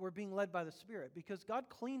that we're being led by the Spirit, because God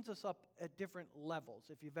cleans us up at different levels,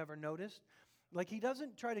 if you've ever noticed. Like, He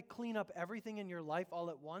doesn't try to clean up everything in your life all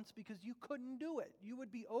at once, because you couldn't do it. You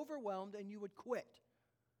would be overwhelmed and you would quit.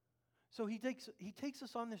 So He takes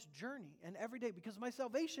us on this journey, and every day, because my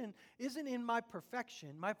salvation isn't in my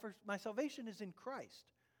perfection. My salvation is in Christ.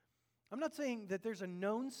 I'm not saying that there's a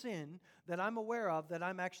known sin that I'm aware of that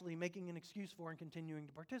I'm actually making an excuse for and continuing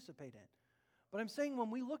to participate in. But I'm saying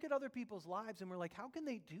when we look at other people's lives and we're like, how can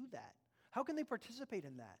they do that? How can they participate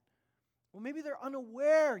in that? Well, maybe they're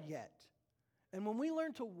unaware yet. And when we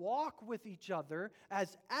learn to walk with each other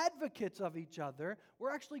as advocates of each other,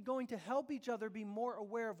 we're actually going to help each other be more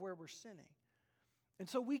aware of where we're sinning. And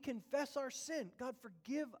so we confess our sin. God,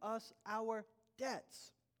 forgive us our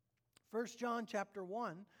debts. 1 John chapter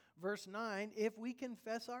 1, verse 9, if we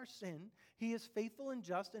confess our sin, He is faithful and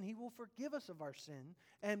just, and He will forgive us of our sin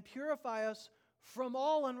and purify us from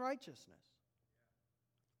all unrighteousness.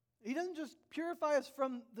 He doesn't just purify us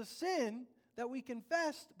from the sin that we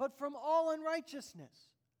confessed, but from all unrighteousness.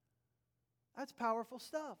 That's powerful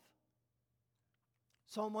stuff.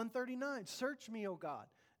 Psalm 139, search me, O God.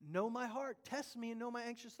 Know my heart. Test me and know my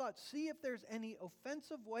anxious thoughts. See if there's any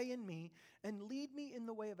offensive way in me and lead me in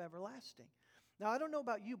the way of everlasting. Now, I don't know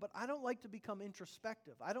about you, but I don't like to become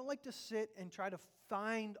introspective. I don't like to sit and try to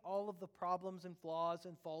find all of the problems and flaws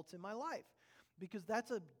and faults in my life because that's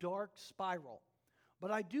a dark spiral. But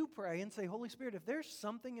I do pray and say, Holy Spirit, if there's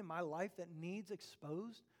something in my life that needs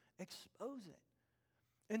exposed, expose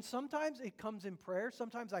it. And sometimes it comes in prayer.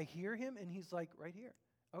 Sometimes I hear Him and He's like, right here.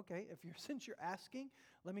 Okay, since you're asking,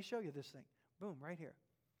 let me show you this thing. Boom, right here.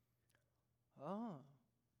 Oh.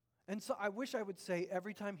 And so I wish I would say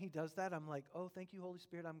every time He does that, I'm like, oh, thank you, Holy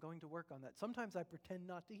Spirit, I'm going to work on that. Sometimes I pretend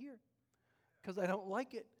not to hear because I don't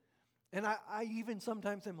like it. And I even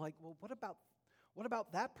sometimes am like, well, what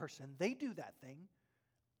about that person? They do that thing.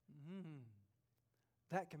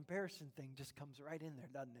 That comparison thing just comes right in there,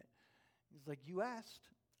 doesn't it? He's like, you asked,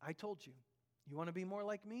 I told you. You want to be more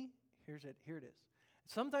like me? Here it is.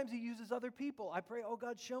 Sometimes He uses other people. I pray, oh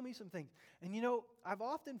God, show me some things. And you know, I've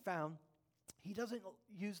often found He doesn't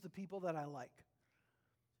use the people that I like.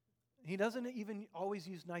 He doesn't even always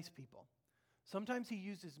use nice people. Sometimes He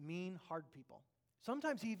uses mean, hard people.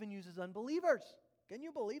 Sometimes He even uses unbelievers. Can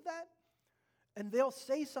you believe that? And they'll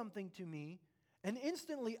say something to me, and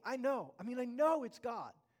instantly I know it's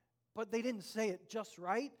God, but they didn't say it just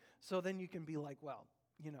right, so then you can be like, well,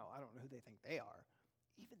 I don't know who they think they are,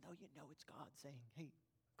 even though you know it's God saying, hey,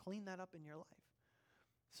 clean that up in your life.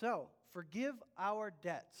 So, forgive our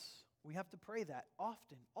debts. We have to pray that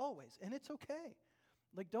often, always, and it's okay.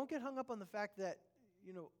 Like, don't get hung up on the fact that,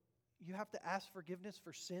 you have to ask forgiveness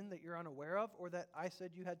for sin that you're unaware of, or that I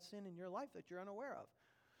said you had sin in your life that you're unaware of.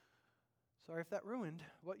 Sorry if that ruined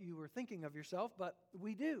what you were thinking of yourself, but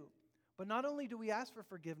we do. But not only do we ask for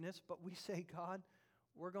forgiveness, but we say, God,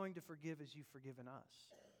 we're going to forgive as you've forgiven us.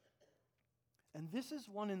 And this is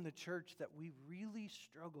one in the church that we really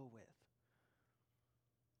struggle with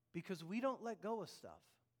because we don't let go of stuff.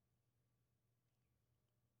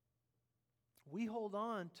 We hold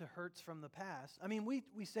on to hurts from the past. I mean, we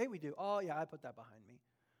say we do. Oh, yeah, I put that behind me.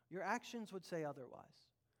 Your actions would say otherwise.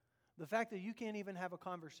 The fact that you can't even have a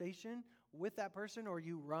conversation with that person or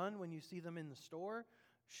you run when you see them in the store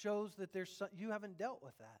shows that you haven't dealt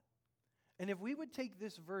with that. And if we would take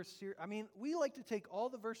this verse we like to take all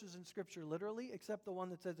the verses in Scripture literally, except the one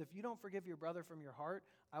that says, if you don't forgive your brother from your heart,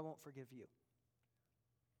 I won't forgive you.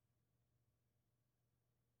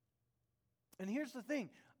 And here's the thing.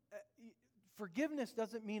 Forgiveness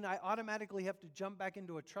doesn't mean I automatically have to jump back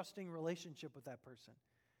into a trusting relationship with that person.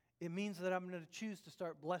 It means that I'm going to choose to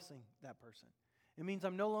start blessing that person. It means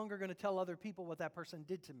I'm no longer going to tell other people what that person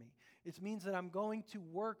did to me. It means that I'm going to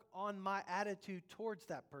work on my attitude towards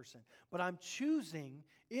that person. But I'm choosing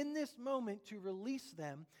in this moment to release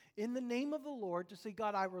them in the name of the Lord, to say,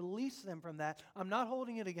 God, I release them from that. I'm not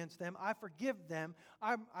holding it against them. I forgive them.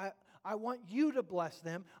 I want you to bless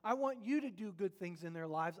them. I want you to do good things in their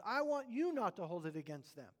lives. I want you not to hold it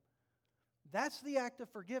against them. That's the act of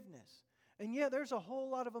forgiveness. And yeah, there's a whole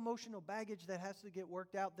lot of emotional baggage that has to get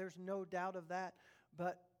worked out. There's no doubt of that.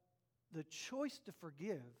 But the choice to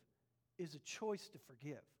forgive is a choice to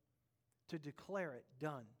forgive, to declare it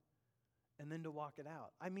done, and then to walk it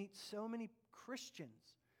out. I meet so many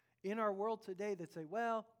Christians in our world today that say,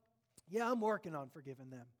 well, yeah, I'm working on forgiving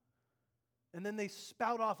them. And then they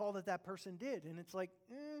spout off all that person did. And it's like,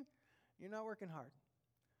 you're not working hard.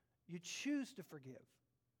 You choose to forgive.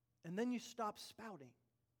 And then you stop spouting.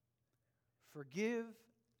 Forgive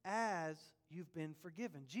as you've been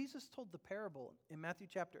forgiven. Jesus told the parable in Matthew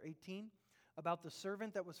chapter 18 about the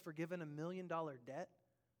servant that was forgiven $1 million debt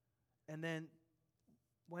and then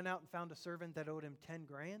went out and found a servant that owed him 10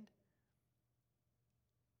 grand.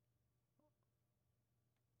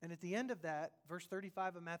 And at the end of that, verse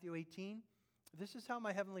 35 of Matthew 18, this is how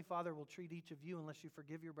my heavenly Father will treat each of you unless you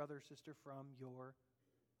forgive your brother or sister from your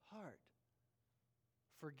heart.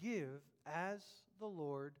 Forgive as the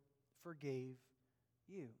Lord forgave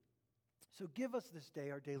you. So give us this day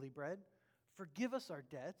our daily bread. Forgive us our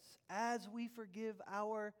debts as we forgive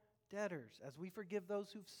our debtors, as we forgive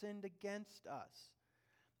those who've sinned against us.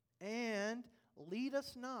 And lead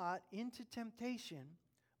us not into temptation,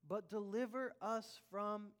 but deliver us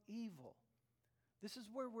from evil. This is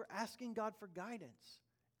where we're asking God for guidance.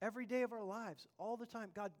 Every day of our lives, all the time,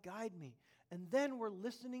 God, guide me. And then we're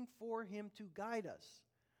listening for Him to guide us.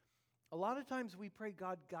 A lot of times we pray,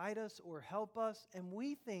 God, guide us or help us, and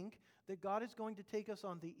we think that God is going to take us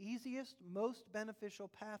on the easiest, most beneficial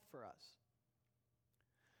path for us.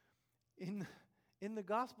 In the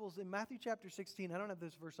Gospels, in Matthew chapter 16, I don't have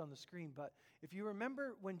this verse on the screen, but if you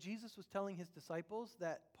remember when Jesus was telling His disciples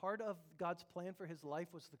that part of God's plan for His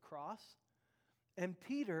life was the cross, and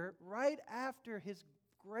Peter, right after his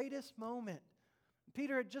greatest moment,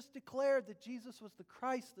 Peter had just declared that Jesus was the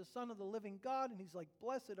Christ, the Son of the living God, and he's like,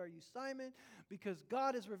 "Blessed are you, Simon, because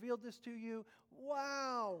God has revealed this to you."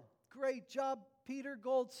 Wow, great job, Peter,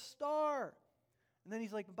 gold star. And then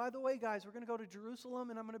he's like, "By the way, guys, we're going to go to Jerusalem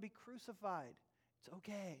and I'm going to be crucified. It's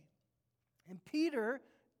okay." And Peter,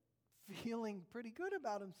 feeling pretty good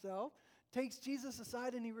about himself, takes Jesus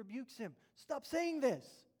aside and he rebukes him. "Stop saying this.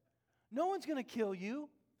 No one's going to kill you."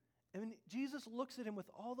 And Jesus looks at him with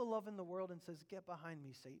all the love in the world and says, "Get behind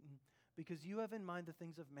me, Satan, because you have in mind the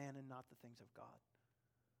things of man and not the things of God."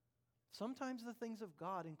 Sometimes the things of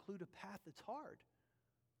God include a path that's hard,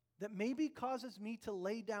 that maybe causes me to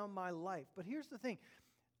lay down my life. But here's the thing.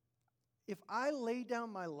 If I lay down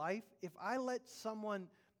my life, if I let someone,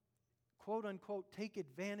 quote unquote, take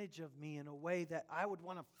advantage of me in a way that I would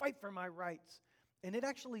want to fight for my rights, and it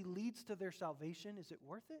actually leads to their salvation, is it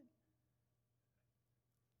worth it?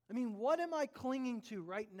 I mean, what am I clinging to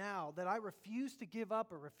right now that I refuse to give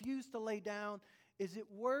up or refuse to lay down? Is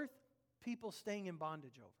it worth people staying in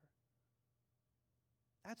bondage over?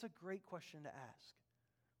 That's a great question to ask.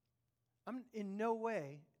 I'm in no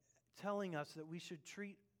way telling us that we should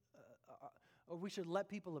treat or we should let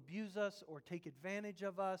people abuse us or take advantage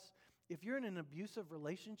of us. If you're in an abusive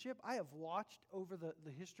relationship, I have watched over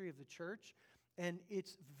the history of the church, and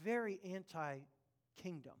it's very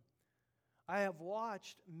anti-kingdom. I have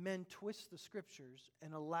watched men twist the scriptures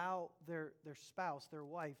and allow their spouse, their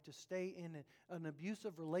wife, to stay in an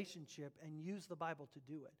abusive relationship and use the Bible to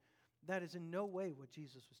do it. That is in no way what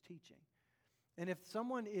Jesus was teaching. And if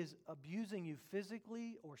someone is abusing you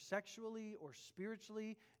physically or sexually or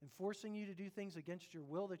spiritually and forcing you to do things against your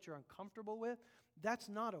will that you're uncomfortable with, that's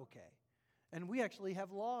not okay. And we actually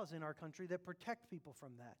have laws in our country that protect people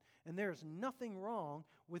from that. And there is nothing wrong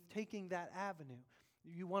with taking that avenue.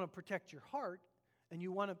 You want to protect your heart, and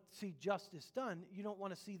you want to see justice done. You don't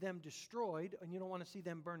want to see them destroyed, and you don't want to see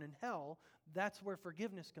them burn in hell. That's where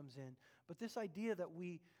forgiveness comes in. But this idea that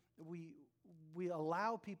we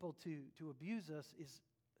allow people to abuse us is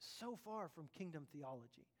so far from kingdom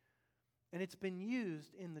theology. And it's been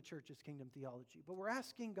used in the church as kingdom theology. But we're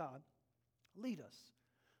asking God, lead us.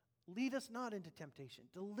 Lead us not into temptation.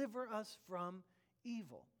 Deliver us from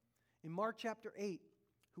evil. In Mark chapter 8,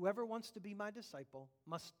 whoever wants to be my disciple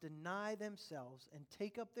must deny themselves and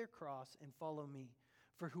take up their cross and follow me.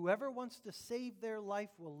 For whoever wants to save their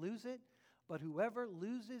life will lose it, but whoever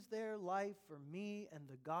loses their life for me and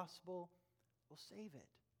the gospel will save it.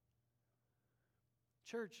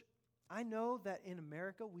 Church, I know that in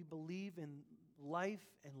America we believe in life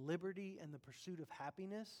and liberty and the pursuit of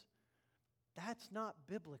happiness. That's not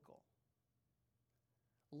biblical.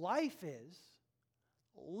 Life is,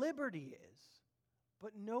 liberty is,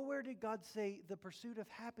 but nowhere did God say the pursuit of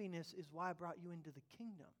happiness is why I brought you into the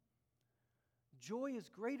kingdom. Joy is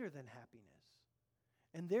greater than happiness.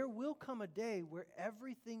 And there will come a day where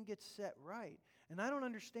everything gets set right. And I don't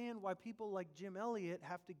understand why people like Jim Elliot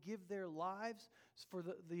have to give their lives for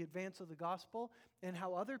the advance of the gospel, and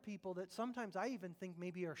how other people that sometimes I even think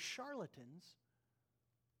maybe are charlatans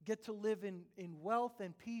get to live in wealth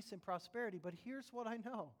and peace and prosperity. But here's what I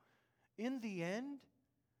know. In the end,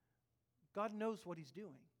 God knows what He's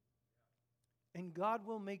doing. And God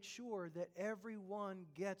will make sure that everyone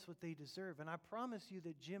gets what they deserve. And I promise you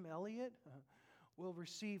that Jim Elliot will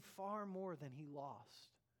receive far more than he lost.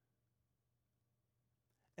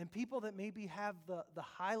 And people that maybe have the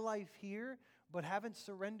high life here but haven't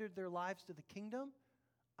surrendered their lives to the kingdom,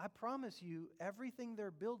 I promise you everything they're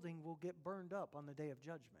building will get burned up on the day of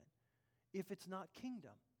judgment if it's not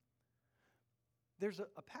kingdom. There's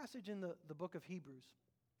a passage in the book of Hebrews.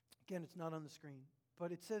 Again, it's not on the screen,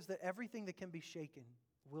 but it says that everything that can be shaken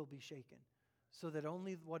will be shaken, so that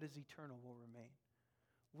only what is eternal will remain.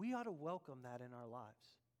 We ought to welcome that in our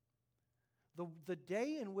lives. The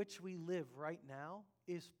day in which we live right now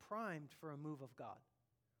is primed for a move of God.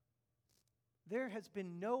 There has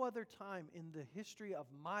been no other time in the history of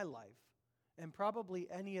my life, and probably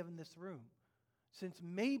any of in this room, since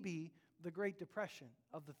maybe the Great Depression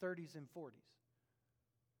of the 30s and 40s,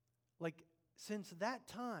 Like, since that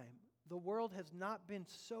time, the world has not been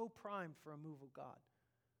so primed for a move of God.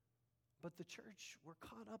 But the church, we're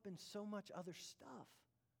caught up in so much other stuff.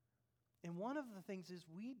 And one of the things is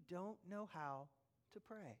we don't know how to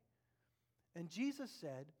pray. And Jesus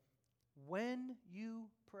said, when you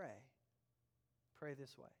pray, pray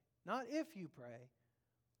this way. Not if you pray,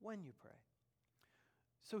 when you pray.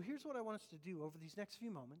 So here's what I want us to do over these next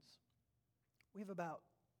few moments. We have about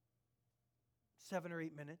 7 or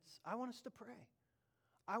 8 minutes. I want us to pray.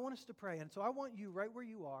 I want us to pray. And so I want you right where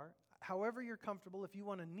you are, however you're comfortable, if you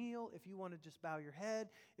want to kneel, if you want to just bow your head,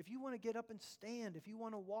 if you want to get up and stand, if you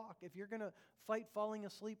want to walk, if you're going to fight falling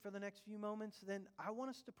asleep for the next few moments, then I want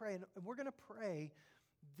us to pray. And we're going to pray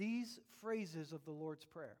these phrases of the Lord's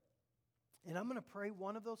Prayer. And I'm going to pray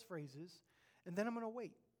one of those phrases, and then I'm going to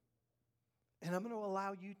wait. And I'm going to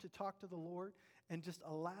allow you to talk to the Lord and just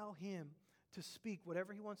allow Him to speak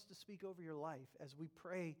whatever He wants to speak over your life as we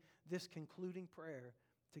pray this concluding prayer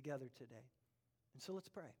together today. And so let's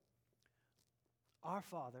pray. Our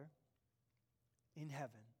Father in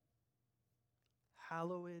heaven,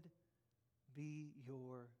 hallowed be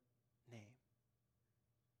your name.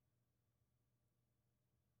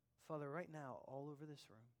 Father, right now, all over this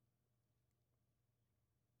room,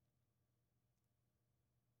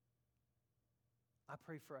 I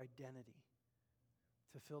pray for identity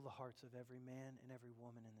to fill the hearts of every man and every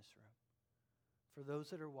woman in this room. For those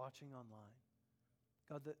that are watching online,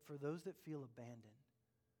 God, that for those that feel abandoned,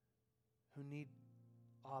 who need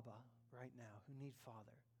Abba right now, who need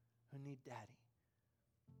Father, who need Daddy,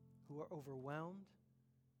 who are overwhelmed,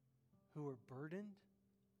 who are burdened,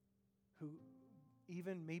 who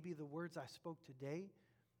even maybe the words I spoke today,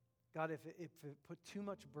 God, if it put too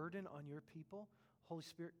much burden on your people, Holy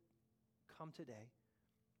Spirit, come today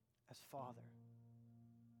as Father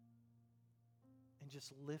and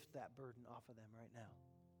just lift that burden off of them right now.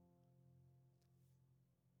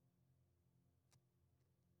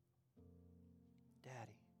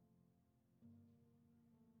 Daddy,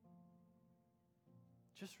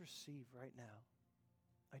 just receive right now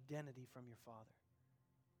identity from your Father.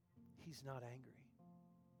 He's not angry.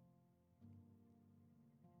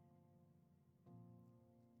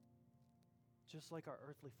 Just like our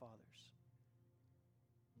earthly fathers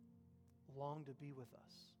long to be with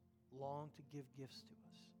us, long to give gifts to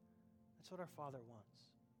us. That's what our Father wants.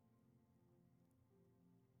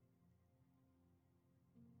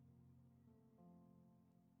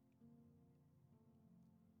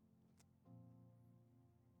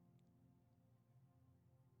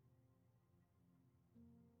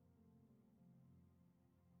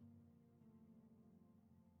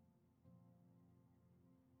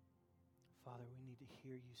 Father, we need to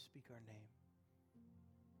hear you speak our name.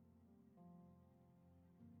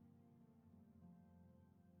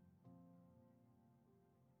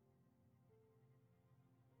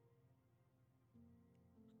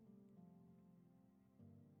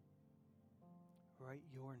 Write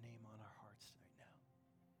your name on our hearts right now.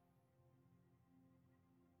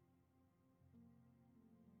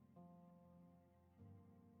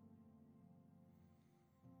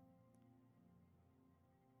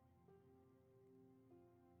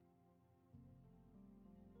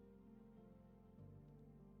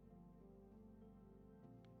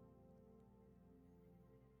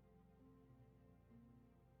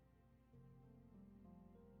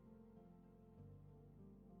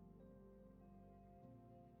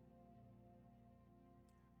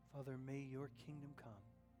 Father, may your kingdom come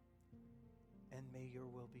and may your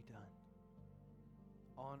will be done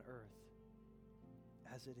on earth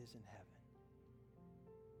as it is in heaven.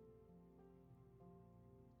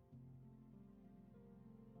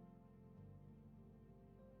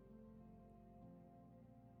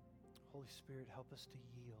 Holy Spirit, help us to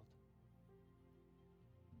yield.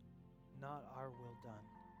 Not our will done,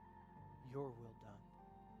 your will done.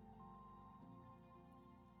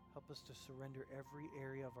 Help us to surrender every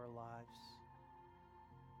area of our lives.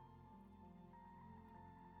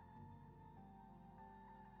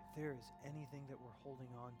 If there is anything that we're holding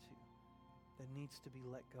on to that needs to be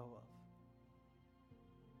let go of,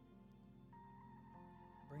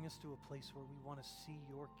 bring us to a place where we want to see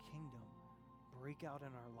your kingdom break out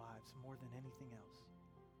in our lives more than anything else.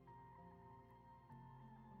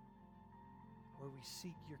 Where we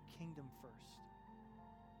seek your kingdom first.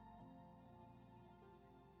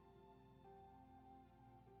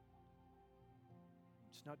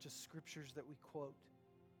 It's not just scriptures that we quote,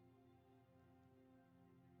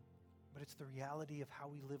 but it's the reality of how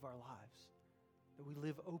we live our lives. That we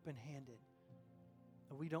live open-handed.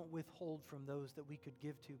 That we don't withhold from those that we could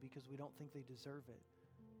give to because we don't think they deserve it.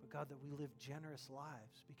 But God, that we live generous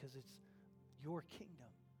lives because it's your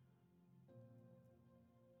kingdom,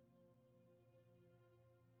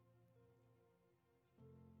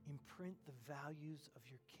 Imprint the values of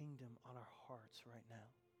your kingdom on our hearts right now.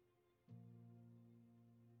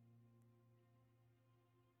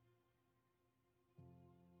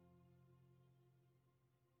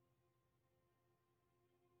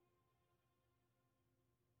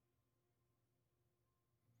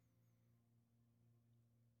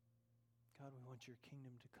 God, we want your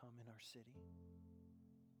kingdom to come in our city.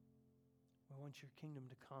 We want your kingdom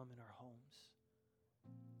to come in our homes.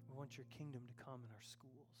 We want your kingdom to come in our schools.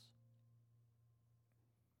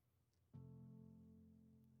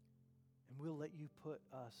 And we'll let you put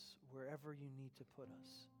us wherever you need to put us.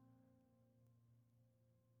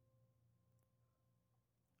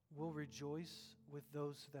 We'll rejoice with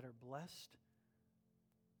those that are blessed.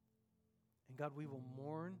 And God, we will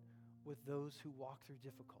mourn with those who walk through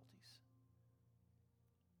difficulties.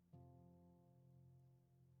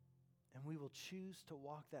 And we will choose to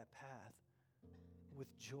walk that path with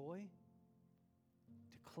joy,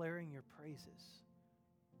 declaring your praises,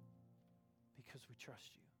 because we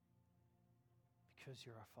trust you, because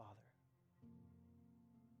you're our Father.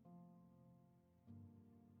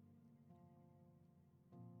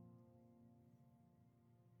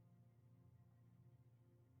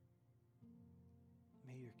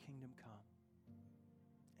 May your kingdom come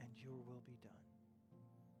and your will be done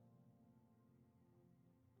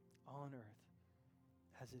on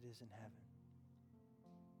earth as it is in heaven.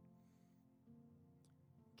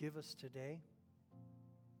 Give us today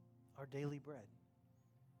our daily bread.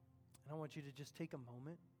 And I want you to just take a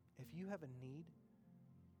moment. If you have a need,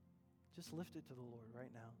 just lift it to the Lord right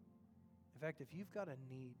now. In fact, if you've got a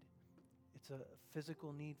need, it's a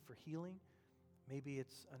physical need for healing, maybe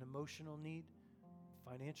it's an emotional need,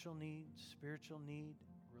 financial need, spiritual need,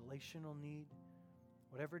 relational need,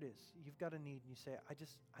 whatever it is, you've got a need and you say,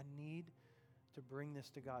 I need to bring this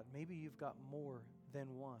to God. Maybe you've got more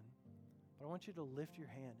than one. But I want you to lift your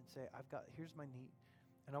hand and say, here's my need.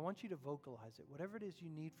 And I want you to vocalize it. Whatever it is you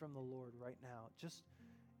need from the Lord right now,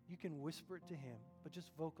 you can whisper it to Him, but just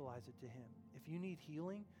vocalize it to Him. If you need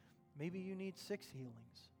healing, maybe you need 6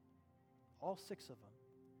 healings. All 6 of them.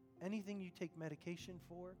 Anything you take medication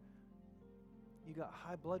for, you got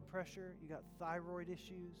high blood pressure, you got thyroid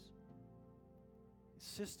issues,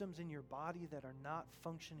 systems in your body that are not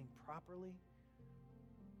functioning properly.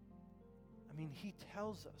 I mean, He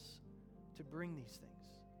tells us to bring these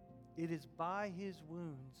things. It is by His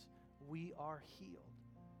wounds we are healed.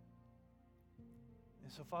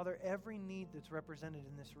 And so, Father, every need that's represented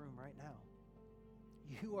in this room right now,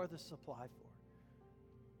 you are the supply for.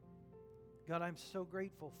 God, I'm so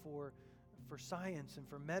grateful for science and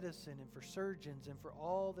for medicine and for surgeons and for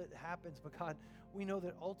all that happens. But God, we know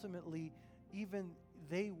that ultimately, even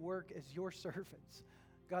they work as your servants.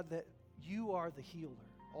 God, that you are the healer,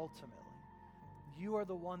 ultimately. You are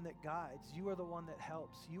the one that guides. You are the one that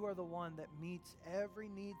helps. You are the one that meets every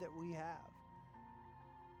need that we have.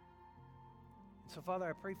 And so, Father,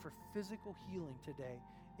 I pray for physical healing today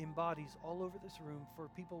in bodies all over this room, for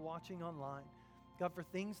people watching online. God, for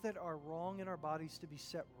things that are wrong in our bodies to be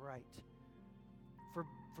set right.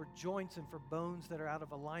 For joints and for bones that are out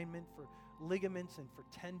of alignment, for ligaments and for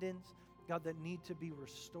tendons, God, that need to be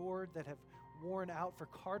restored, that have worn out, for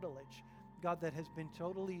cartilage, God, that has been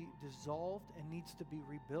totally dissolved and needs to be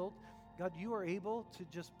rebuilt. God, you are able to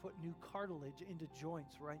just put new cartilage into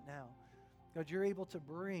joints right now. God, you're able to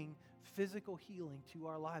bring physical healing to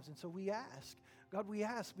our lives. And so we ask, God, we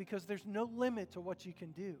ask because there's no limit to what you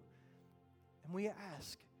can do. And we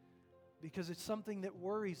ask because it's something that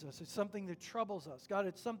worries us. It's something that troubles us. God,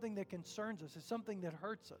 it's something that concerns us. It's something that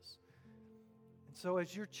hurts us. And so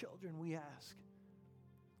as your children, we ask,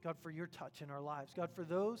 God, for your touch in our lives. God, for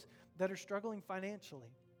those that are struggling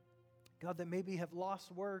financially, God, that maybe have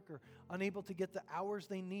lost work or unable to get the hours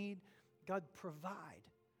they need, God, provide.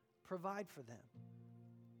 Provide for them.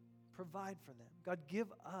 Provide for them. God,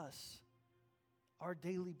 give us our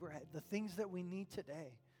daily bread, the things that we need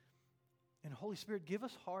today. And Holy Spirit, give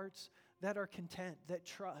us hearts that are content, that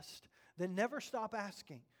trust, that never stop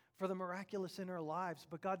asking for the miraculous in our lives.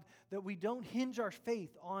 But God, that we don't hinge our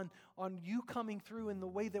faith on you coming through in the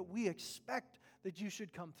way that we expect that you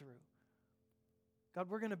should come through. God,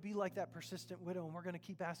 we're going to be like that persistent widow, and we're going to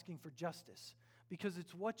keep asking for justice because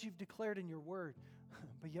it's what you've declared in your word.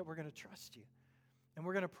 But yet we're going to trust you, and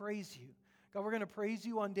we're going to praise you. God, we're going to praise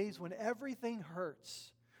you on days when everything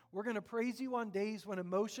hurts. We're going to praise you on days when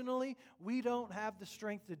emotionally we don't have the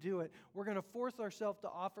strength to do it. We're going to force ourselves to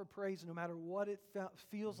offer praise no matter what it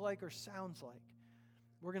feels like or sounds like.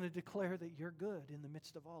 We're going to declare that you're good in the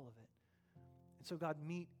midst of all of it. And so, God,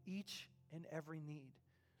 meet each and every need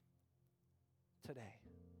today.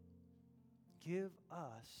 Give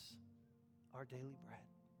us our daily bread.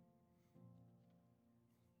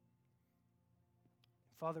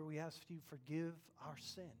 Father, we ask you forgive our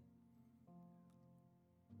sin.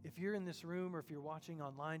 If you're in this room or if you're watching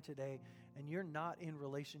online today and you're not in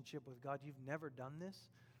relationship with God, you've never done this,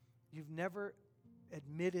 you've never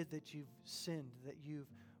admitted that you've sinned, that you've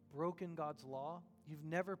broken God's law, you've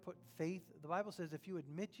never put faith. The Bible says if you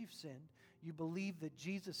admit you've sinned, you believe that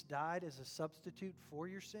Jesus died as a substitute for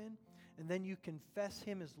your sin, and then you confess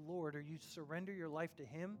Him as Lord, or you surrender your life to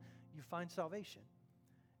Him, you find salvation.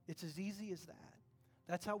 It's as easy as that.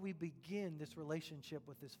 That's how we begin this relationship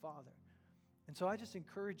with this Father. And so I just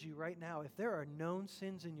encourage you right now, if there are known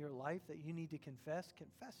sins in your life that you need to confess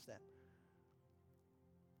them.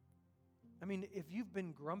 I mean, if you've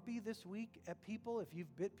been grumpy this week at people, if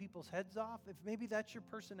you've bit people's heads off, if maybe that's your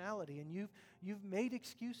personality and you've made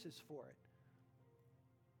excuses for it.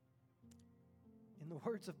 In the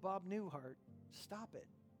words of Bob Newhart, stop it.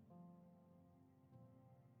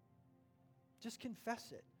 Just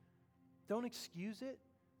confess it. Don't excuse it.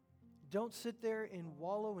 Don't sit there and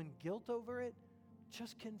wallow in guilt over it.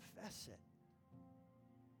 Just confess it.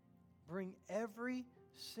 Bring every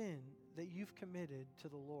sin that you've committed to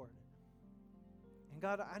the Lord. And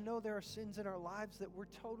God, I know there are sins in our lives that we're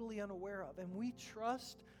totally unaware of, and we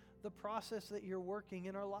trust the process that you're working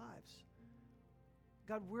in our lives.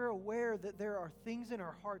 God, we're aware that there are things in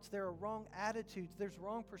our hearts, there are wrong attitudes, there's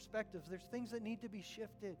wrong perspectives, there's things that need to be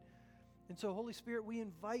shifted. And so, Holy Spirit, we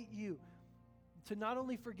invite you to not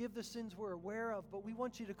only forgive the sins we're aware of, but we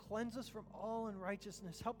want you to cleanse us from all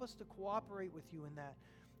unrighteousness. Help us to cooperate with you in that.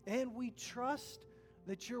 And we trust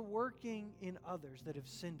that you're working in others that have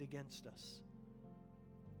sinned against us.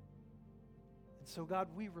 And so, God,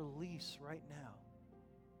 we release right now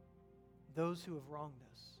those who have wronged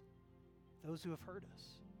us, those who have hurt us.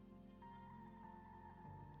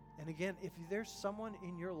 And again, if there's someone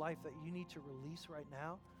in your life that you need to release right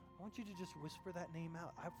now, I want you to just whisper that name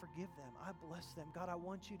out. I forgive them. I bless them. God, I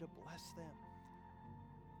want you to bless them.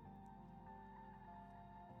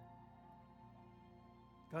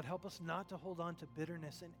 God, help us not to hold on to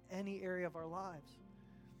bitterness in any area of our lives.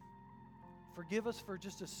 Forgive us for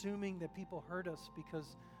just assuming that people hurt us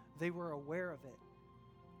because they were aware of it.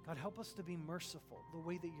 God, help us to be merciful the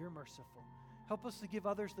way that you're merciful. Help us to give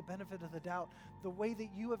others the benefit of the doubt the way that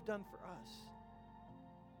you have done for us.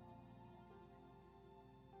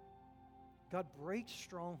 God, break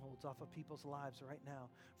strongholds off of people's lives right now.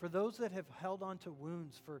 For those that have held on to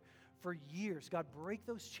wounds for years, God, break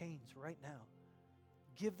those chains right now.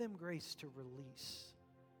 Give them grace to release,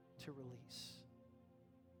 to release.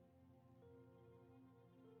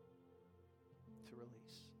 To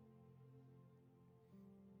release.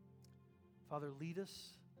 Father, lead us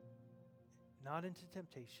not into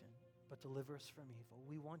temptation, but deliver us from evil.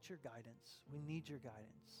 We want your guidance. We need your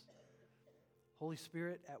guidance. Holy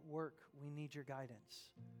Spirit, at work, we need your guidance.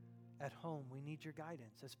 At home, we need your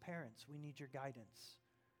guidance. As parents, we need your guidance.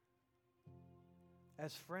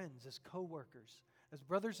 As friends, as co-workers, as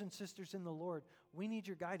brothers and sisters in the Lord, we need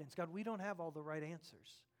your guidance. God, we don't have all the right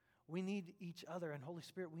answers. We need each other, and Holy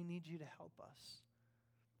Spirit, we need you to help us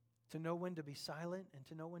to know when to be silent and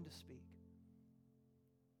to know when to speak.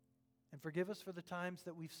 And forgive us for the times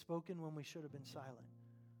that we've spoken when we should have been silent,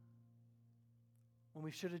 when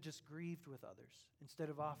we should have just grieved with others instead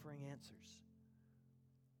of offering answers.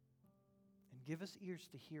 And give us ears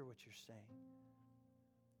to hear what you're saying.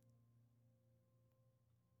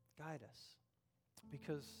 Guide us,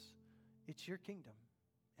 because it's your kingdom,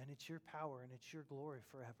 and it's your power, and it's your glory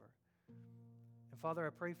forever. And Father,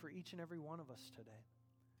 I pray for each and every one of us today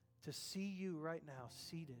to see you right now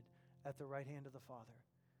seated at the right hand of the Father.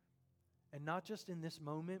 And not just in this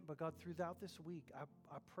moment, but God, throughout this week,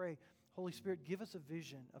 I pray, Holy Spirit, give us a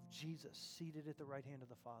vision of Jesus seated at the right hand of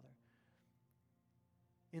the Father.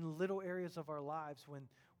 In little areas of our lives,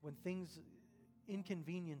 when things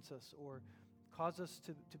inconvenience us or cause us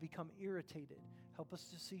to become irritated, help us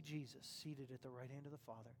to see Jesus seated at the right hand of the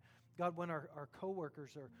Father. God, when our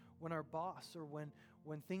coworkers or when our boss or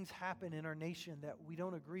when things happen in our nation that we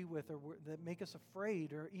don't agree with or that make us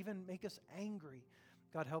afraid or even make us angry,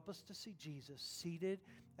 God, help us to see Jesus seated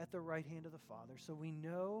at the right hand of the Father, so we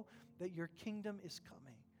know that your kingdom is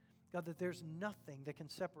coming. God, that there's nothing that can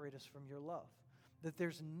separate us from your love, that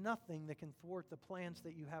there's nothing that can thwart the plans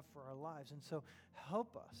that you have for our lives. And so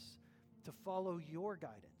help us to follow your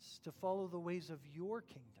guidance, to follow the ways of your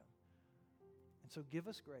kingdom. And so give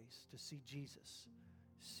us grace to see Jesus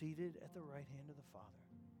seated at the right hand of the Father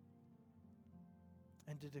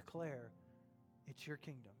and to declare it's your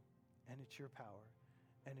kingdom and it's your power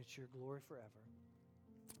and it's your glory forever.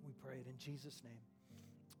 We pray it in Jesus' name.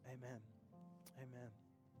 Amen. Amen.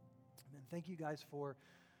 Amen. Thank you guys for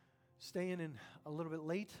staying in a little bit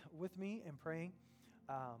late with me and praying.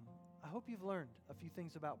 I hope you've learned a few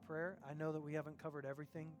things about prayer. I know that we haven't covered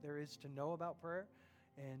everything there is to know about prayer.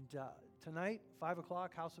 And tonight, 5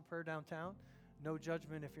 o'clock, House of Prayer downtown. No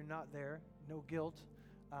judgment if you're not there, no guilt.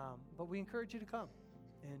 But we encourage you to come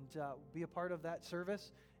and be a part of that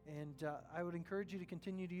service. And I would encourage you to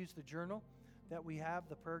continue to use the journal that we have,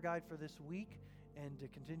 the prayer guide for this week, and to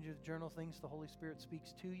continue to journal things the Holy Spirit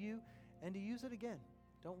speaks to you, and to use it again.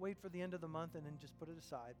 Don't wait for the end of the month and then just put it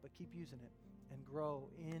aside, but keep using it and grow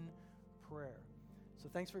in prayer. So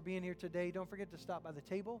thanks for being here today. Don't forget to stop by the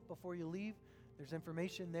table before you leave. There's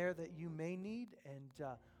information there that you may need, and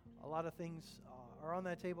a lot of things are on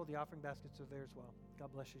that table. The offering baskets are there as well.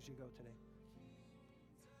 God bless you as you go today.